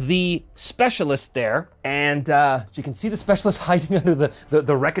see the specialist there, and she can see the specialist hiding under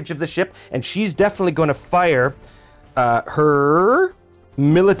the wreckage of the ship, and she's definitely going to fire her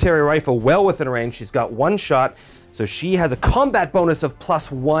military rifle well within range. She's got 1 shot, so she has a combat bonus of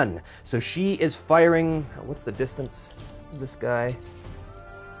 +1. So she is firing, what's the distance? This guy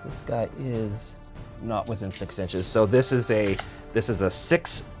is not within 6 inches. So this is a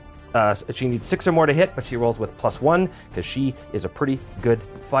 6. She needs 6 or more to hit, but she rolls with +1 because she is a pretty good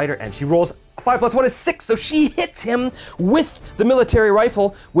fighter, and she rolls 5 + 1 is 6, so she hits him with the military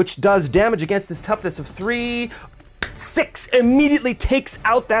rifle, which does damage against his toughness of 3. 6 immediately takes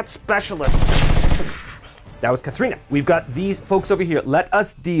out that specialist. That was Katrina. We've got these folks over here. Let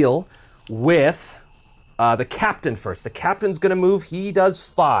us deal with the captain first. The captain's gonna move. He does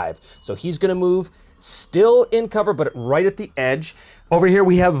 5, so he's gonna move still in cover, but right at the edge. Over here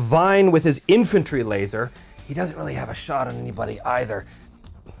we have Vine with his infantry laser. He doesn't really have a shot on anybody either.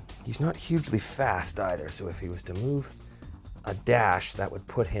 He's not hugely fast either, so if he was to move a dash, that would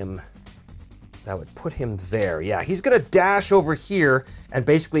put him there. Yeah, he's gonna dash over here, and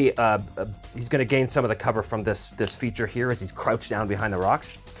basically he's gonna gain some of the cover from this feature here as he's crouched down behind the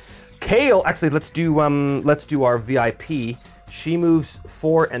rocks. Kale, actually, let's do our VIP. She moves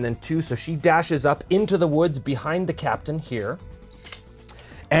 4 and then 2, so she dashes up into the woods behind the captain here.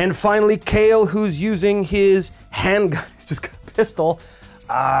 And finally, Kale, who's using his handgun, he's just got a pistol.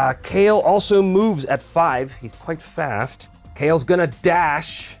 Kale also moves at 5. He's quite fast. Kale's gonna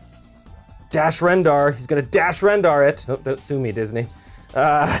dash Rendar. He's gonna dash Rendar it. Oh, don't sue me, Disney.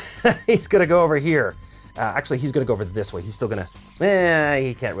 He's gonna go over here. Actually, he's gonna go over this way. He's still gonna,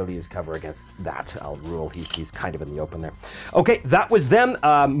 he can't really use cover against that. I'll rule he's kind of in the open there. Okay, that was them.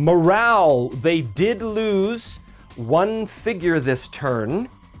 Morale, they did lose 1 figure this turn.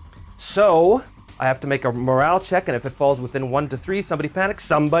 So I have to make a morale check, and if it falls within 1 to 3, somebody panics.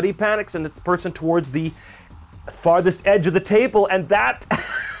 Somebody panics, and it's the person towards the farthest edge of the table, and that,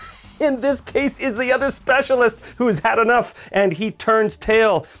 in this case, is the other specialist who's had enough, and he turns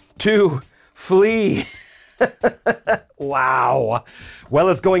tail to flee. Wow. Well,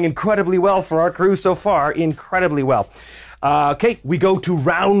 it's going incredibly well for our crew so far. Incredibly well. Okay, we go to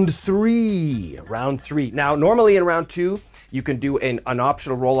round 3. Round 3. Now, normally in round 2, you can do an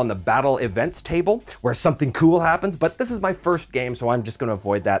optional roll on the battle events table where something cool happens, but this is my first game, so I'm just gonna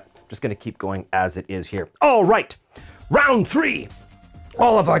avoid that. Just gonna keep going as it is here. All right, round 3.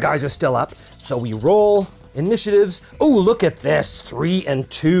 All of our guys are still up, so we roll initiatives. Oh, look at this, 3 and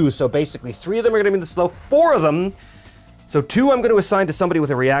 2. So basically 3 of them are gonna be in the slow, 4 of them. So 2 I'm gonna assign to somebody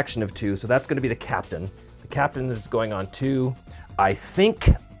with a reaction of 2, so that's gonna be the captain. The captain is going on 2. I think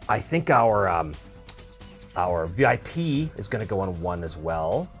our VIP is gonna go on 1 as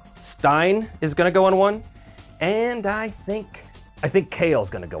well. Stein is gonna go on 1, and I think Kale's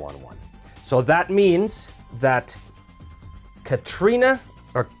gonna go on 1. So that means that Kathria,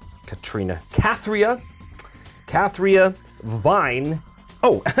 Vine,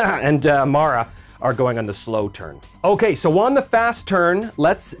 and Mara are going on the slow turn. Okay, so on the fast turn,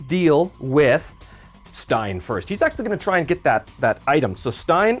 let's deal with Stein first. He's actually gonna try and get that item. So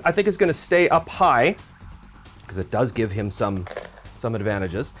Stein, I think, is gonna stay up high, because it does give him some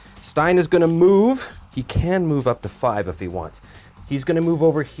advantages. Stein is gonna move. He can move up to 5 if he wants. He's gonna move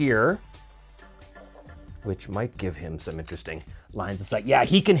over here, which might give him some interesting lines of sight. Yeah,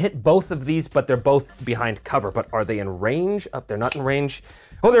 he can hit both of these, but they're both behind cover. But are they in range? They're not in range.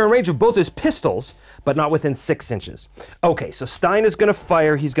 Oh, they're in range of both his pistols, but not within 6 inches. Okay, so Stein is gonna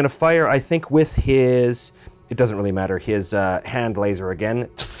fire. He's gonna fire, I think, with his, it doesn't really matter, his hand laser again.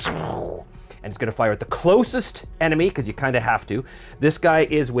 And he's gonna fire at the closest enemy, because you kind of have to. This guy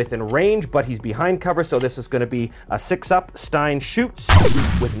is within range, but he's behind cover, so this is gonna be a 6-up. Stein shoots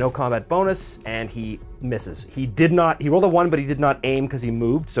with no combat bonus, and he misses. He rolled a 1, but he did not aim because he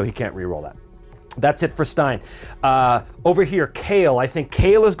moved, so he can't re-roll that. That's it for Stein. Over here, Kale. I think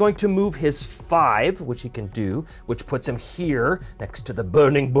Kale is going to move his 5, which he can do, which puts him here next to the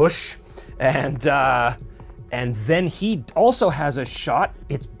burning bush. And then he also has a shot.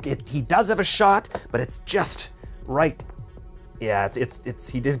 He does have a shot, but it's just right. Yeah,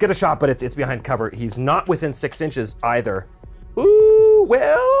 he does get a shot, but it's behind cover. He's not within 6 inches either. Ooh,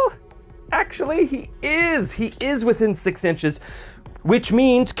 well, actually he is. He is within 6 inches, which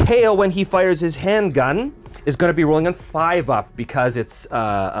means Kale, when he fires his handgun, is going to be rolling on 5-up because it's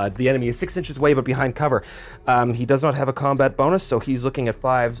the enemy is 6 inches away but behind cover. He does not have a combat bonus, so he's looking at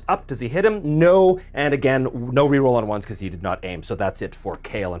 5s up. Does he hit him? No, and again, no reroll on 1s because he did not aim. So that's it for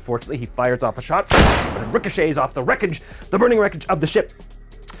Kale. Unfortunately, he fires off a shot, but it ricochets off the wreckage, the burning wreckage of the ship.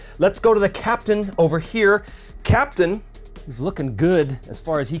 Let's go to the captain over here. Captain is looking good as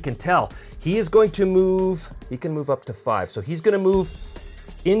far as he can tell. He is going to move. He can move up to 5, so he's going to move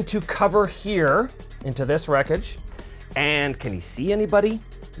into cover here, into this wreckage. And can he see anybody?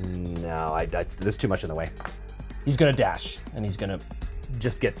 No, there's too much in the way. He's gonna dash, and he's gonna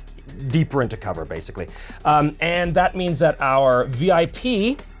just get deeper into cover, basically. And that means that our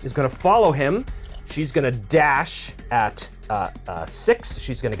VIP is gonna follow him. She's gonna dash at 6.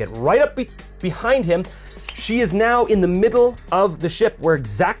 She's gonna get right up behind him. She is now in the middle of the ship where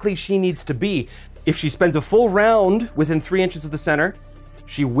exactly she needs to be. If she spends a full round within 3 inches of the center,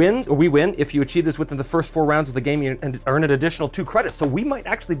 she wins, or we win. If you achieve this within the first 4 rounds of the game, you earn an additional 2 credits. So we might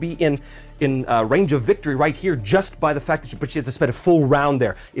actually be in range of victory right here just by the fact that she has to spend a full round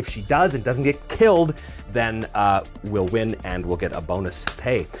there. If she does and doesn't get killed, then we'll win and we'll get a bonus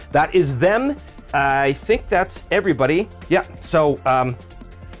pay. That is them. I think that's everybody. Yeah, so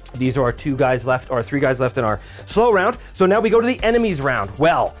these are our 2 guys left, or 3 guys left in our slow round. So now we go to the enemies round.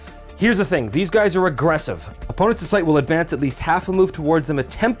 Well, here's the thing, these guys are aggressive. Opponents in sight will advance at least half a move towards them,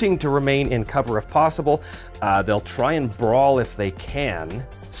 attempting to remain in cover if possible. They'll try and brawl if they can.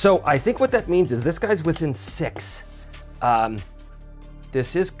 So I think what that means is this guy's within 6.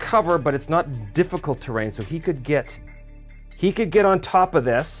 This is cover, but it's not difficult terrain, so he could get on top of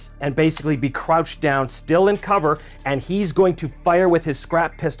this and basically be crouched down, still in cover, and he's going to fire with his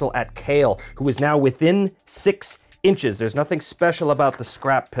scrap pistol at Kale, who is now within 6 inches. There's nothing special about the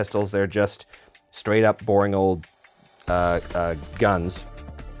scrap pistols. They're just straight up boring old guns.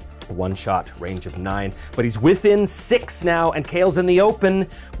 1 shot, range of 9. But he's within 6 now, and Kale's in the open,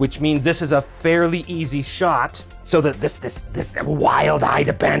 which means this is a fairly easy shot. So that this wild-eyed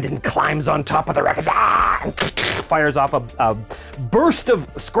abandon climbs on top of the wreckage, and fires off a burst of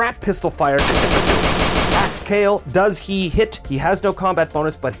scrap pistol fire at Kale. Does he hit? He has no combat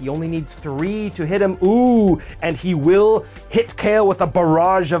bonus, but he only needs 3 to hit him. Ooh, and he will hit Kale with a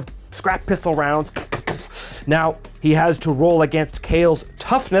barrage of scrap pistol rounds. Now, he has to roll against Kale's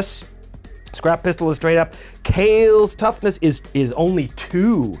toughness. Scrap pistol is straight up. Kale's toughness is only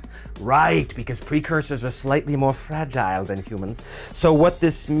 2. Right, because precursors are slightly more fragile than humans. So what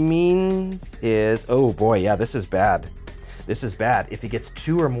this means is, oh boy, yeah, this is bad. This is bad. If he gets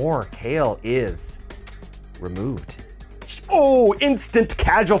 2 or more, Kale is removed. Oh, instant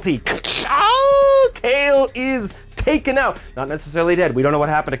casualty. Oh, Kale is taken out. Not necessarily dead. We don't know what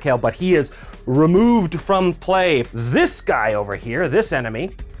happened to Kale, but he is removed from play. This guy over here, this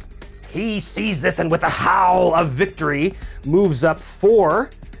enemy, he sees this and with a howl of victory, moves up 4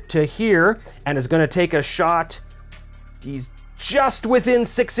 to here and is gonna take a shot. He's just within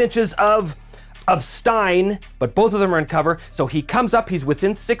 6 inches of Stein, but both of them are in cover. So he comes up, he's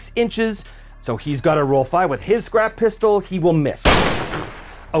within 6 inches. So he's got to roll 5 with his scrap pistol. He will miss.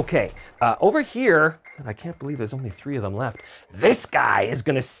 Okay, over here, and I can't believe there's only 3 of them left. This guy is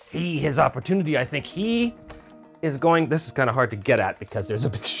gonna see his opportunity. I think he is going, this is kind of hard to get at because there's a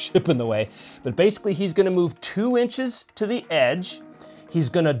big ship in the way, but basically he's gonna move 2 inches to the edge. He's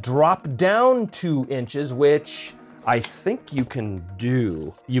gonna drop down 2 inches, which I think you can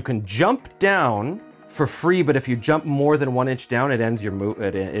do. You can jump down for free, but if you jump more than 1 inch down, it ends your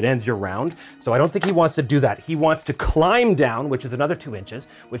it ends your round. So I don't think he wants to do that. He wants to climb down, which is another 2 inches,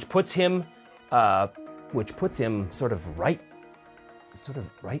 which puts him sort of right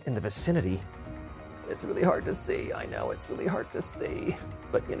in the vicinity. It's really hard to see. I know it's really hard to see,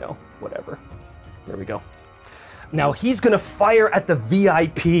 but you know, whatever. There we go. Now he's gonna fire at the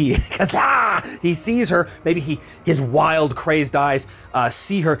VIP because he sees her. Maybe his wild, crazed eyes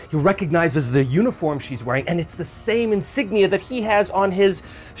see her. He recognizes the uniform she's wearing, and it's the same insignia that he has on his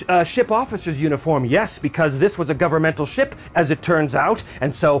ship officer's uniform. Yes, because this was a governmental ship, as it turns out,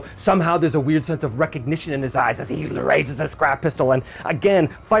 and so somehow there's a weird sense of recognition in his eyes as he raises a scrap pistol and again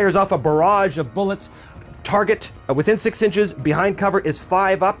fires off a barrage of bullets. Target within 6 inches, behind cover is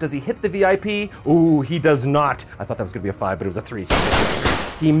 5 up. Does he hit the VIP? Ooh, he does not. I thought that was gonna be a 5, but it was a 3.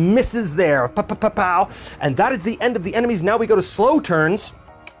 He misses there, pow. And that is the end of the enemies. Now we go to slow turns.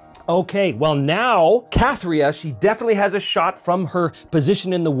 Okay, well now, Kathria, she definitely has a shot from her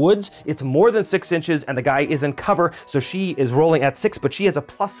position in the woods. It's more than 6 inches and the guy is in cover, so she is rolling at 6, but she has a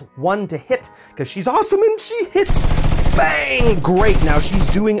 +1 to hit because she's awesome and she hits. Bang! Great, now she's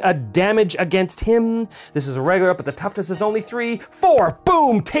doing a damage against him. This is a regular, but the toughness is only 3. 4,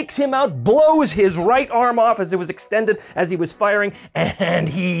 boom! Takes him out, blows his right arm off as it was extended as he was firing, and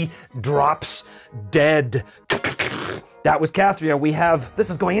he drops dead. That was Kathria. We have,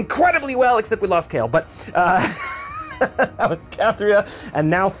 this is going incredibly well, except we lost Kale, but that was Kathria. And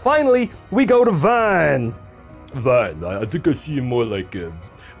now finally, we go to Vine. Vine, I think I see him more like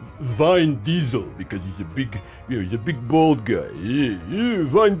Vine Diesel because he's a big, he's a big bald guy. Yeah,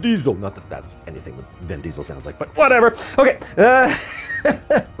 Vine Diesel. Not that that's anything that Vin Diesel sounds like, but whatever. Okay,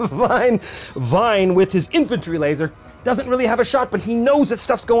 Vine with his infantry laser doesn't really have a shot, but he knows that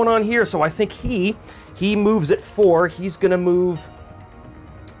stuff's going on here, so I think he moves at 4. He's gonna move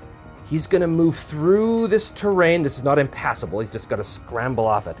through this terrain. This is not impassable. He's just got to scramble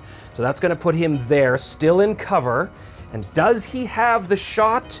off it. So that's gonna put him there, still in cover. And does he have the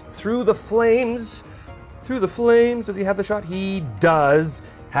shot through the flames? Through the flames, does he have the shot? He does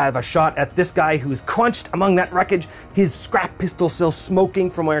have a shot at this guy who's crunched among that wreckage. His scrap pistol still smoking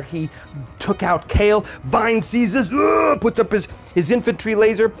from where he took out Kale. Vine sees this, puts up his infantry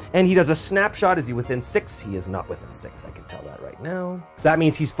laser, and he does a snapshot. Is he within 6? He is not within 6, I can tell that right now. That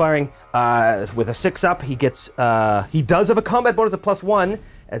means he's firing with a 6 up. He gets, he does have a combat bonus of +1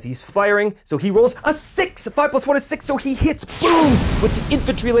 as he's firing, so he rolls a 6. 5 + 1 is 6, so he hits, boom, with the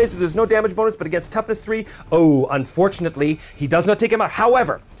infantry laser. There's no damage bonus, but against toughness 3. Oh, unfortunately, he does not take him out.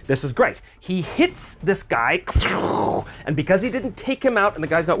 However, this is great. He hits this guy, and because he didn't take him out and the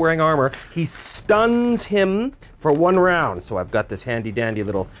guy's not wearing armor, he stuns him for 1 round. So I've got this handy dandy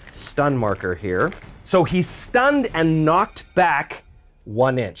little stun marker here. So he's stunned and knocked back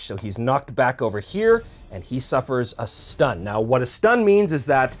 1 inch. So he's knocked back over here and he suffers a stun. Now what a stun means is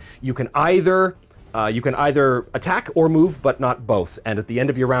that you can either attack or move, but not both. And at the end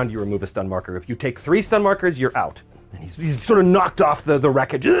of your round, you remove a stun marker. If you take 3 stun markers, you're out. And he's sort of knocked off the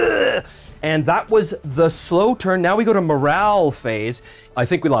wreckage. Ugh! And that was the slow turn. Now we go to morale phase. I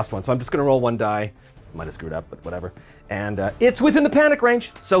think we lost 1, so I'm just gonna roll 1 die. Might have screwed up, but whatever. And it's within the panic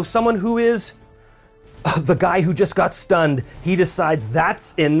range. So someone who is the guy who just got stunned, he decides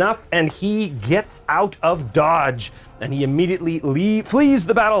that's enough and he gets out of dodge. And he immediately flees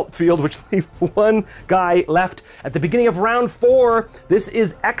the battlefield, which leaves 1 guy left. At the beginning of round 4, this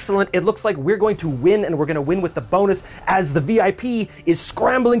is excellent. It looks like we're going to win, and we're going to win with the bonus as the VIP is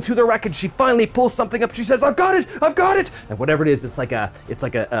scrambling through the wreckage. She finally pulls something up. She says, "I've got it! I've got it!" And whatever it is, it's like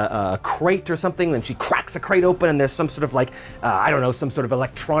a crate or something. And she cracks a crate open, and there's some sort of like I don't know, some sort of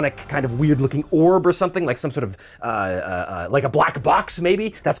electronic kind of weird-looking orb or something, like some sort of like a black box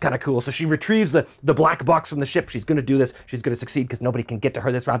maybe. That's kind of cool. So she retrieves the black box from the ship. She's going to do this. She's going to succeed because nobody can get to her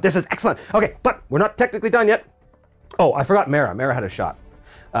this round. This is excellent. Okay, but we're not technically done yet. Oh, I forgot Mara. Mara had a shot.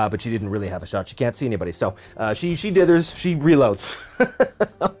 but she didn't really have a shot. She can't see anybody, so she dithers, she reloads.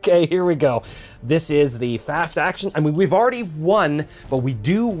 Okay, here we go. This is the fast action. I mean, we've already won, but we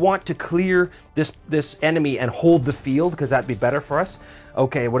do want to clear this enemy and hold the field, because that'd be better for us.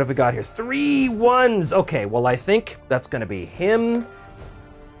 Okay, what have we got here? 3 1s. Okay, well, I think that's gonna be him.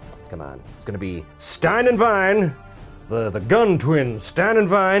 Come on, it's gonna be Stein and Vine, the gun twins, Stein and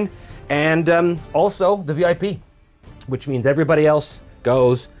Vine, and also the VIP, which means everybody else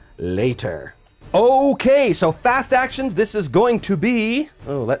goes later. Okay, so fast actions, this is going to be,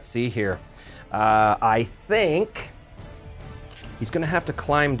 oh, let's see here. I think he's gonna have to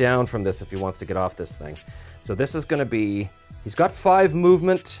climb down from this if he wants to get off this thing. So this is gonna be, he's got 5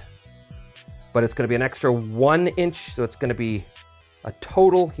 movement, but it's gonna be an extra 1 inch, so it's gonna be a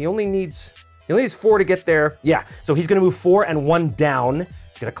total, he only needs 4 to get there. Yeah, so he's gonna move 4 and 1 down.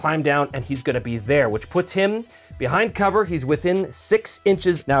 He's gonna climb down and he's gonna be there, which puts him behind cover. He's within 6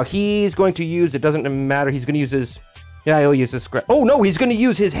 inches. Now he's going to use, it doesn't matter, he's gonna use his, yeah, he'll use his scrap. Oh no, he's gonna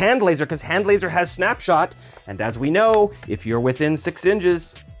use his hand laser, because hand laser has snapshot. And as we know, if you're within 6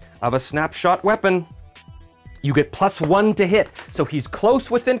 inches of a snapshot weapon, you get +1 to hit. So he's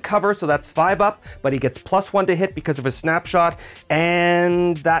close within cover, so that's 5 up, but he gets +1 to hit because of his snapshot.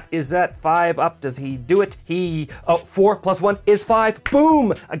 And that is that, 5 up. Does he do it? 4 + 1 is 5.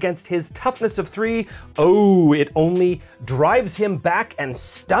 Boom! Against his toughness of 3. Oh, it only drives him back and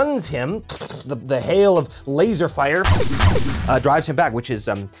stuns him. The hail of laser fire drives him back, which is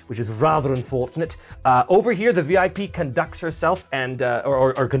rather unfortunate. Over here, the VIP conducts herself and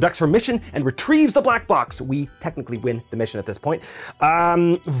or conducts her mission and retrieves the black box. We technically win the mission at this point.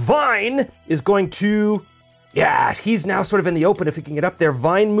 Vine is going to, yeah, he's now sort of in the open if he can get up there.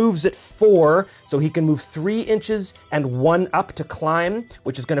 Vine moves at 4, so he can move 3 inches and 1 up to climb,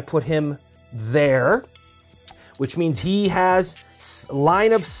 which is gonna put him there, which means he has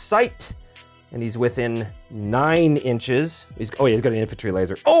line of sight, and he's within 9 inches. Oh yeah, he's got an infantry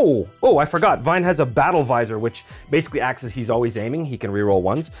laser. Oh, I forgot. Vine has a battle visor, which basically acts as he's always aiming. He can reroll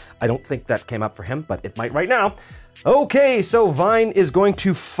 1s. I don't think that came up for him, but it might right now. Okay, so Vine is going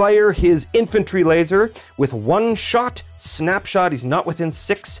to fire his infantry laser with 1 shot, snapshot. He's not within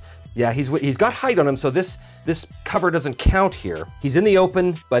 6. Yeah, he's got height on him, so this cover doesn't count here. He's in the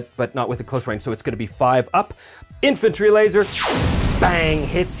open, but not with a close range, so it's gonna be 5 up. Infantry laser, bang,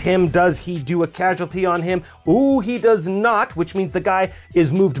 hits him. Does he do a casualty on him? Ooh, he does not, which means the guy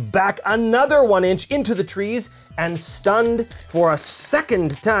is moved back another 1 inch into the trees and stunned for a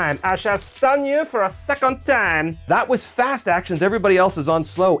second time. I shall stun you for a second time. That was fast actions. Everybody else is on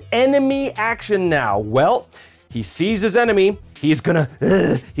slow. Enemy action now. Well, he sees his enemy. He's gonna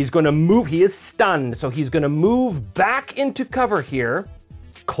move. He is stunned, so he's gonna move back into cover here,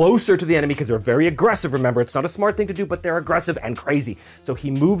 closer to the enemy, because they're very aggressive. Remember, it's not a smart thing to do, but they're aggressive and crazy. So he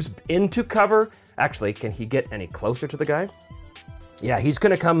moves into cover. Actually, can he get any closer to the guy? Yeah, he's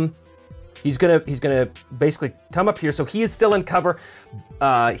gonna come. He's gonna basically come up here. So he is still in cover.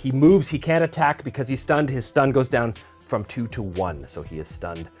 He moves. He can't attack because he's stunned. His stun goes down from 2 to 1, so he is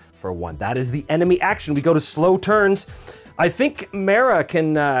stunned for 1. That is the enemy action. We go to slow turns. I think Mara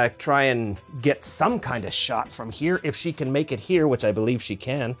can try and get some kind of shot from here if she can make it here, which I believe she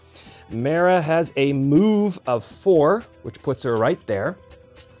can. Mara has a move of 4, which puts her right there.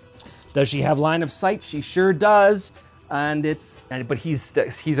 Does she have line of sight? She sure does. But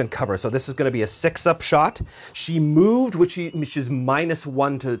he's in cover, so this is going to be a 6-up shot. She moved, which is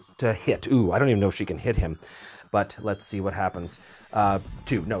 -1 to hit. Ooh, I don't even know if she can hit him. But let's see what happens.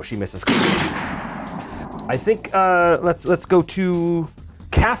 2, no, she misses. I think let's go to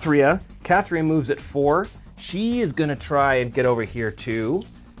Cathria. Cathria moves at 4. She is gonna try and get over here too.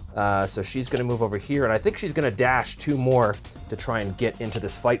 So she's gonna move over here, and I think she's gonna dash 2 more to try and get into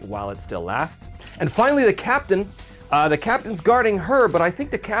this fight while it still lasts. And finally, the captain. The captain's guarding her, but I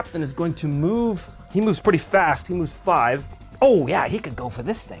think the captain is going to move. He moves pretty fast. He moves 5. Oh yeah, he could go for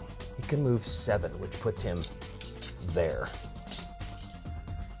this thing. He can move 7, which puts him there.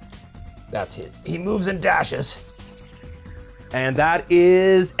 That's his. He moves and dashes. And that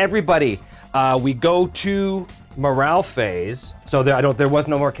is everybody. We go to morale phase. So there was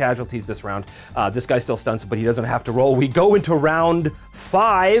no more casualties this round. This guy still stuns, but he doesn't have to roll. We go into round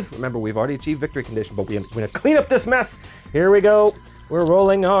 5. Remember, we've already achieved victory condition, but we're gonna clean up this mess. Here we go. We're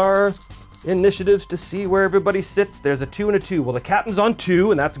rolling our initiatives to see where everybody sits. There's a 2 and a 2. Well, the captain's on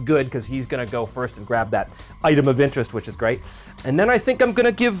 2, and that's good because he's gonna go first and grab that item of interest, which is great. And then I think I'm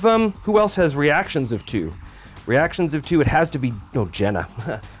gonna give, who else has reactions of 2? Reactions of 2, it has to be, no, Jenna.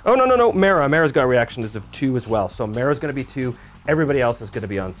 Oh, no, Mara. Mara's got reactions of 2 as well. So Mara's gonna be 2, everybody else is gonna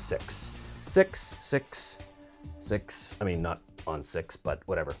be on 6. 6, 6, 6, I mean, not on 6, but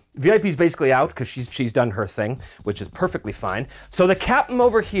whatever. VIP's basically out because she's done her thing, which is perfectly fine. So the captain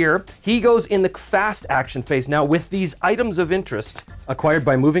over here, he goes in the fast action phase now with these items of interest acquired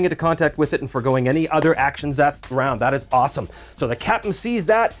by moving into contact with it and foregoing any other actions that round. That is awesome. So the captain sees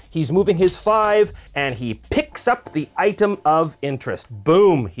that, he's moving his 5, and he picks up the item of interest.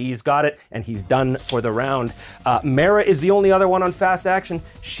 Boom, he's got it, and he's done for the round. Mara is the only other one on fast action.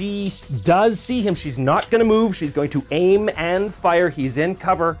 She does see him. She's not gonna move. She's going to aim and fire. He's in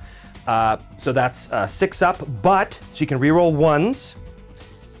cover. So that's 6 up, but she can reroll 1s.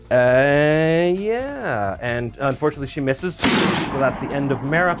 Yeah, and unfortunately she misses, so that's the end of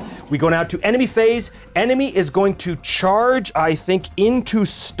Mara. We go now to enemy phase. Enemy is going to charge, I think, into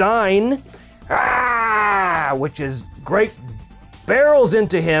Stein, which is great. Barrels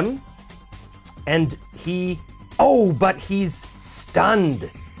into him, and but he's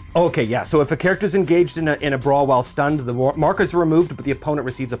stunned. Okay, yeah, so if a character's engaged in a brawl while stunned, the markers are removed, but the opponent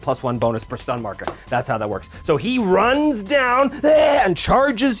receives a +1 bonus per stun marker. That's how that works. So he runs down and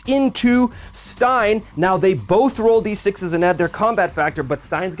charges into Stein. Now they both roll d6s and add their combat factor, but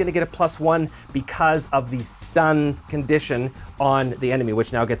Stein's gonna get a +1 because of the stun condition on the enemy,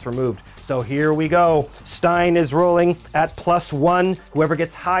 which now gets removed. So here we go. Stein is rolling at +1. Whoever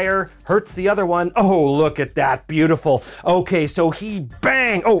gets higher hurts the other one. Oh, look at that, beautiful. Okay, so he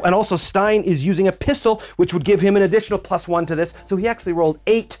bang. Oh, and also Stein is using a pistol, which would give him an additional +1 to this. So he actually rolled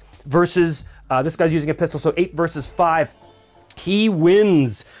 8 versus, this guy's using a pistol, so 8 versus 5. He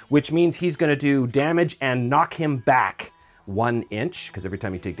wins, which means he's gonna do damage and knock him back 1 inch, because every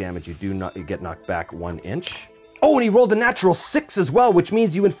time you take damage, you get knocked back 1 inch. Oh, and he rolled a natural 6 as well, which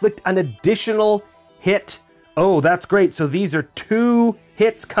means you inflict an additional hit. Oh, that's great. So these are 2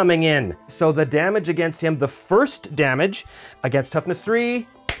 hits coming in. So the damage against him, the first damage against toughness 3,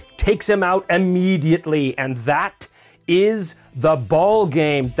 takes him out immediately, and that is the ball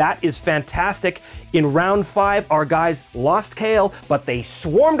game. That is fantastic. In round 5, our guys lost Kale, but they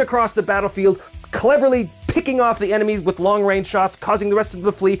swarmed across the battlefield, cleverly picking off the enemies with long-range shots, causing the rest of them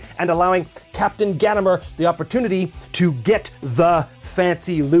to flee, and allowing Captain Gadamer the opportunity to get the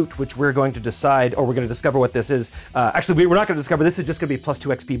fancy loot, which we're going to decide, or we're going to discover what this is. Actually, we're not going to discover. This is just going to be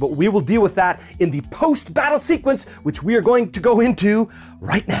 +2 XP, but we will deal with that in the post-battle sequence, which we are going to go into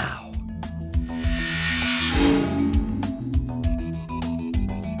right now.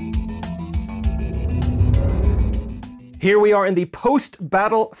 Here we are in the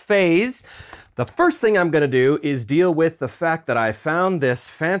post-battle phase. The first thing I'm gonna do is deal with the fact that I found this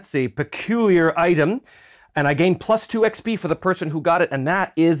fancy, peculiar item, and I gained +2 XP for the person who got it, and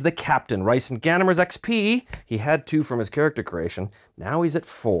that is the captain. Rice and Gadamer's XP, he had 2 from his character creation. Now he's at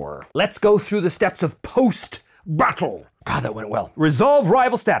 4. Let's go through the steps of post-battle. God, that went well. Resolve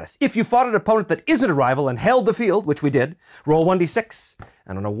rival status. If you fought an opponent that isn't a rival and held the field, which we did, roll 1d6.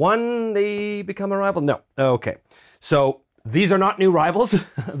 And on a 1, they become a rival? No. Okay. So these are not new rivals,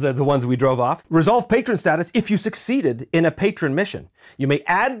 the ones we drove off. Resolve patron status if you succeeded in a patron mission. You may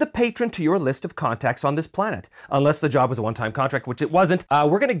add the patron to your list of contacts on this planet, unless the job was a one-time contract, which it wasn't.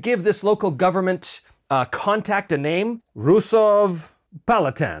 We're gonna give this local government contact a name, Rusov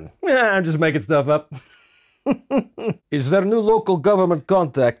Palatan. I'm just making stuff up. Is there new local government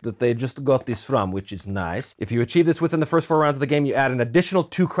contact that they just got this from, which is nice. If you achieve this within the first 4 rounds of the game, you add an additional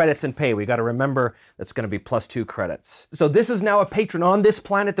 2 credits in pay. We got to remember that's going to be +2 credits. So this is now a patron on this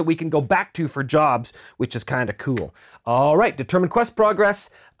planet that we can go back to for jobs, which is kind of cool. All right, determine quest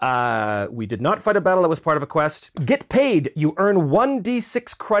progress. We did not fight a battle that was part of a quest. Get paid. You earn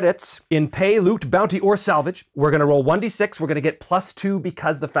 1d6 credits in pay, loot, bounty, or salvage. We're going to roll 1d6. We're going to get +2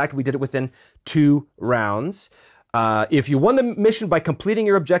 because the fact we did it within 2 rounds. If you won the mission by completing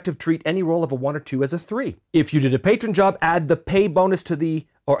your objective, treat any roll of a 1 or 2 as a 3. If you did a patron job, add the pay bonus to the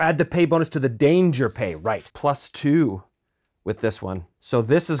danger pay. Right, +2 with this one. So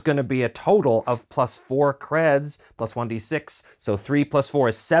this is going to be a total of +4 creds, plus 1d6. So 3 + 4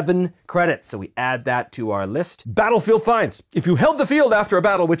 is 7 credits. So we add that to our list. Battlefield finds. If you held the field after a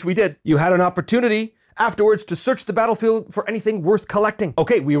battle, which we did, you had an opportunity afterwards to search the battlefield for anything worth collecting.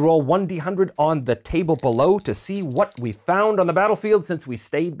 Okay, we roll 1d100 on the table below to see what we found on the battlefield since we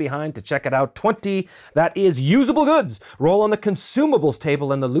stayed behind to check it out. 20, that is usable goods. Roll on the consumables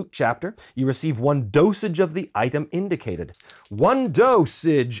table in the loot chapter. You receive 1 dosage of the item indicated. 1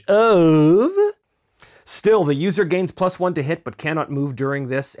 dosage of... Still, the user gains +1 to hit but cannot move during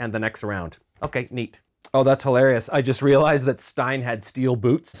this and the next round. Okay, neat. Oh, that's hilarious. I just realized that Stein had steel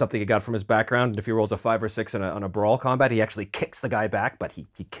boots, something he got from his background. And if he rolls a 5 or 6 on a brawl combat, he actually kicks the guy back, but he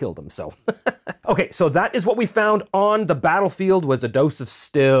killed him, so. Okay, so that is what we found on the battlefield, was a dose of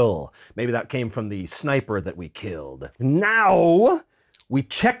still. Maybe that came from the sniper that we killed. Now, we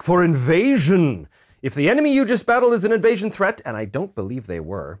check for invasion. If the enemy you just battled is an invasion threat, and I don't believe they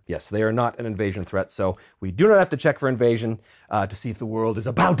were. Yes, they are not an invasion threat, so we do not have to check for invasion to see if the world is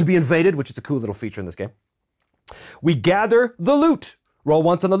about to be invaded, which is a cool little feature in this game. We gather the loot. Roll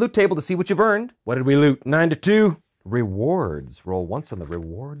once on the loot table to see what you've earned. What did we loot? 9 to 2. Rewards. Roll once on the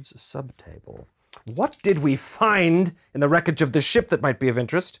rewards subtable. What did we find in the wreckage of the ship that might be of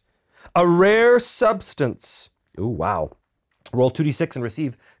interest? A rare substance. Ooh, wow. Roll 2d6 and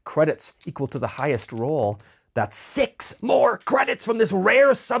receive credits equal to the highest roll. That's 6 more credits from this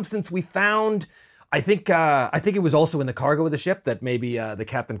rare substance we found. I think it was also in the cargo of the ship that maybe the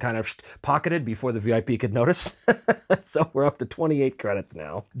captain kind of pocketed before the VIP could notice. So we're up to 28 credits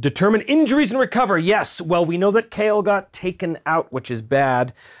now. Determine injuries and recover. Yes, well, we know that Kale got taken out, which is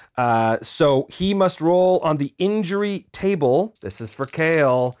bad. So he must roll on the injury table. This is for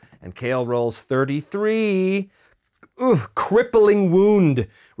Kale, and Kale rolls 33. Crippling wound.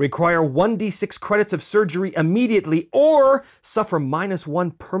 Require 1d6 credits of surgery immediately, or suffer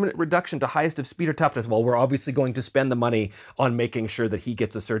 -1 permanent reduction to highest of speed or toughness. Well, we're obviously going to spend the money on making sure that he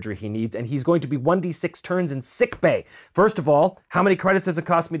gets the surgery he needs, and he's going to be 1d6 turns in sick bay. First of all, how many credits does it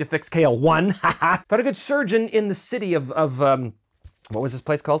cost me to fix Kale? 1. Found a good surgeon in the city of what was this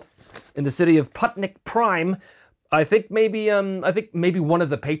place called? In the city of Putnik Prime. I think maybe one of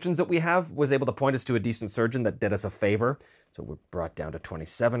the patrons that we have was able to point us to a decent surgeon that did us a favor. So we're brought down to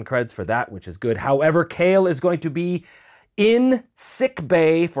 27 credits for that, which is good. However, Kale is going to be in sick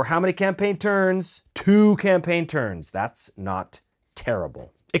bay for how many campaign turns? 2 campaign turns. That's not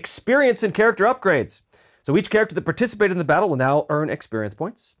terrible. Experience and character upgrades. So each character that participated in the battle will now earn experience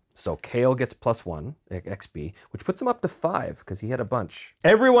points. So Kale gets +1 XP, which puts him up to 5 because he had a bunch.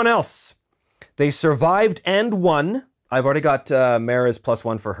 Everyone else, they survived and won. I've already got Mara's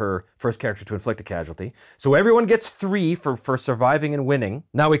 +1 for her first character to inflict a casualty. So everyone gets 3 for surviving and winning.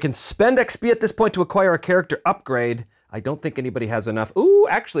 Now we can spend XP at this point to acquire a character upgrade. I don't think anybody has enough. Ooh,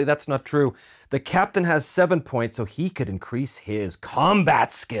 actually, that's not true. The captain has 7 points, so he could increase his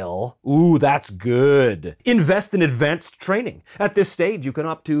combat skill. Ooh, that's good. Invest in advanced training. At this stage, you can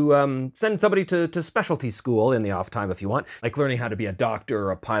opt to send somebody to specialty school in the off time if you want, like learning how to be a doctor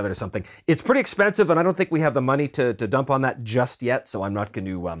or a pilot or something. It's pretty expensive, and I don't think we have the money to dump on that just yet, so I'm not going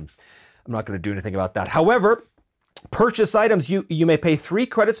to do anything about that. However, purchase items, you may pay 3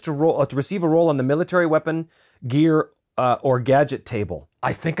 credits to receive a roll on the military weapon, gear, or gadget table.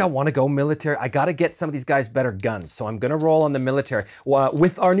 I think I want to go military. I got to get some of these guys better guns, so I'm going to roll on the military.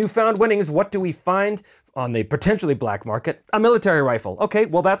 With our newfound winnings, what do we find on the potentially black market? A military rifle. Okay,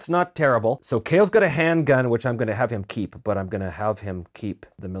 well, that's not terrible. So Kale's got a handgun, which I'm going to have him keep, but I'm going to have him keep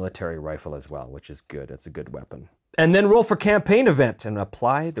the military rifle as well, which is good. It's a good weapon. And then roll for campaign event and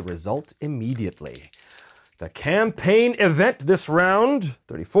apply the result immediately. The campaign event this round,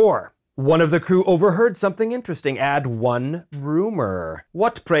 34. One of the crew overheard something interesting. Add 1 rumor.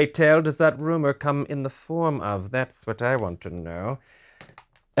 What, pray tell, does that rumor come in the form of? That's what I want to know.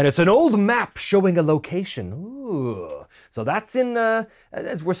 And it's an old map showing a location. Ooh. So that's in,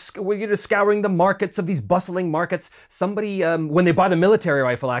 as we're just scouring the markets of these bustling markets. Somebody, when they buy the military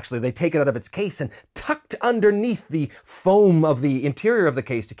rifle, actually, they take it out of its case, and tucked underneath the foam of the interior of the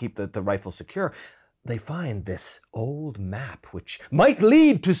case to keep the rifle secure, they find this old map, which might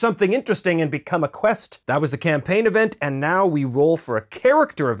lead to something interesting and become a quest. That was the campaign event, and now we roll for a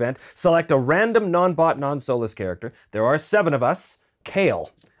character event. Select a random non-bot, non-soulless character. There are 7 of us.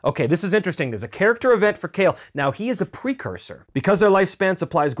 Kale. Okay, this is interesting. There's a character event for Kale. Now, he is a precursor. Because their lifespan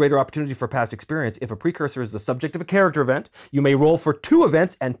supplies greater opportunity for past experience, if a precursor is the subject of a character event, you may roll for 2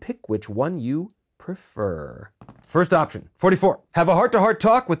 events and pick which one you prefer. First option, 44. Have a heart-to-heart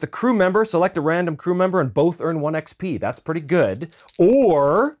talk with the crew member. Select a random crew member and both earn 1 XP. That's pretty good.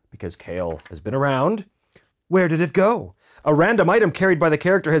 Or, because Kale has been around, where did it go? A random item carried by the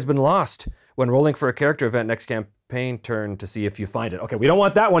character has been lost. When rolling for a character event next campaign turn to see if you find it. Okay, we don't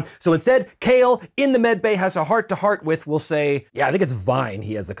want that one. So instead, Kale in the med bay has a heart-to-heart with, we'll say, yeah, I think it's Vine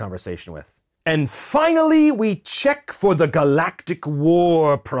he has the conversation with. And finally, we check for the galactic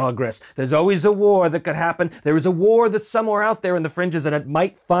war progress. There's always a war that could happen. There is a war that's somewhere out there in the fringes, and it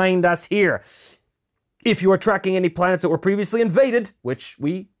might find us here. If you are tracking any planets that were previously invaded, which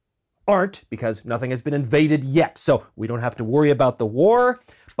we aren't, because nothing has been invaded yet, so we don't have to worry about the war,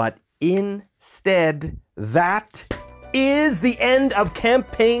 but instead, that is the end of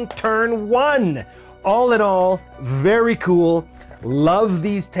campaign turn 1. all in all, very cool. Love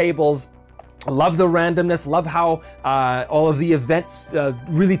these tables. Love the randomness, love how all of the events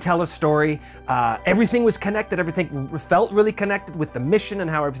really tell a story. Everything was connected, everything felt really connected with the mission and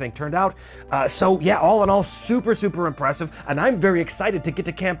how everything turned out. So yeah, all in all, super, super impressive. And I'm very excited to get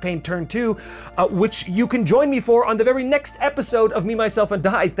to campaign turn 2, which you can join me for on the very next episode of Me, Myself, and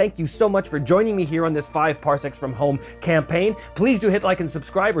Die. Thank you so much for joining me here on this 5 Parsecs from Home campaign. Please do hit like and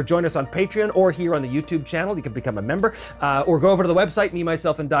subscribe, or join us on Patreon or here on the YouTube channel. You can become a member, or go over to the website,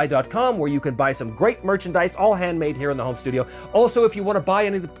 memyselfanddie.com, where you can buy some great merchandise, all handmade here in the home studio. Also, if you want to buy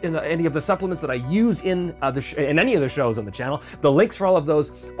any of the supplements that I use in any of the shows on the channel, the links for all of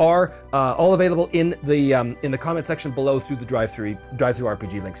those are all available in the comment section below through the drive-through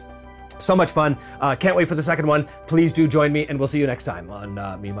RPG links. So much fun. Can't wait for the second one. Please do join me, and we'll see you next time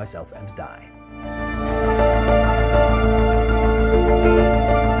on Me, Myself, and Die.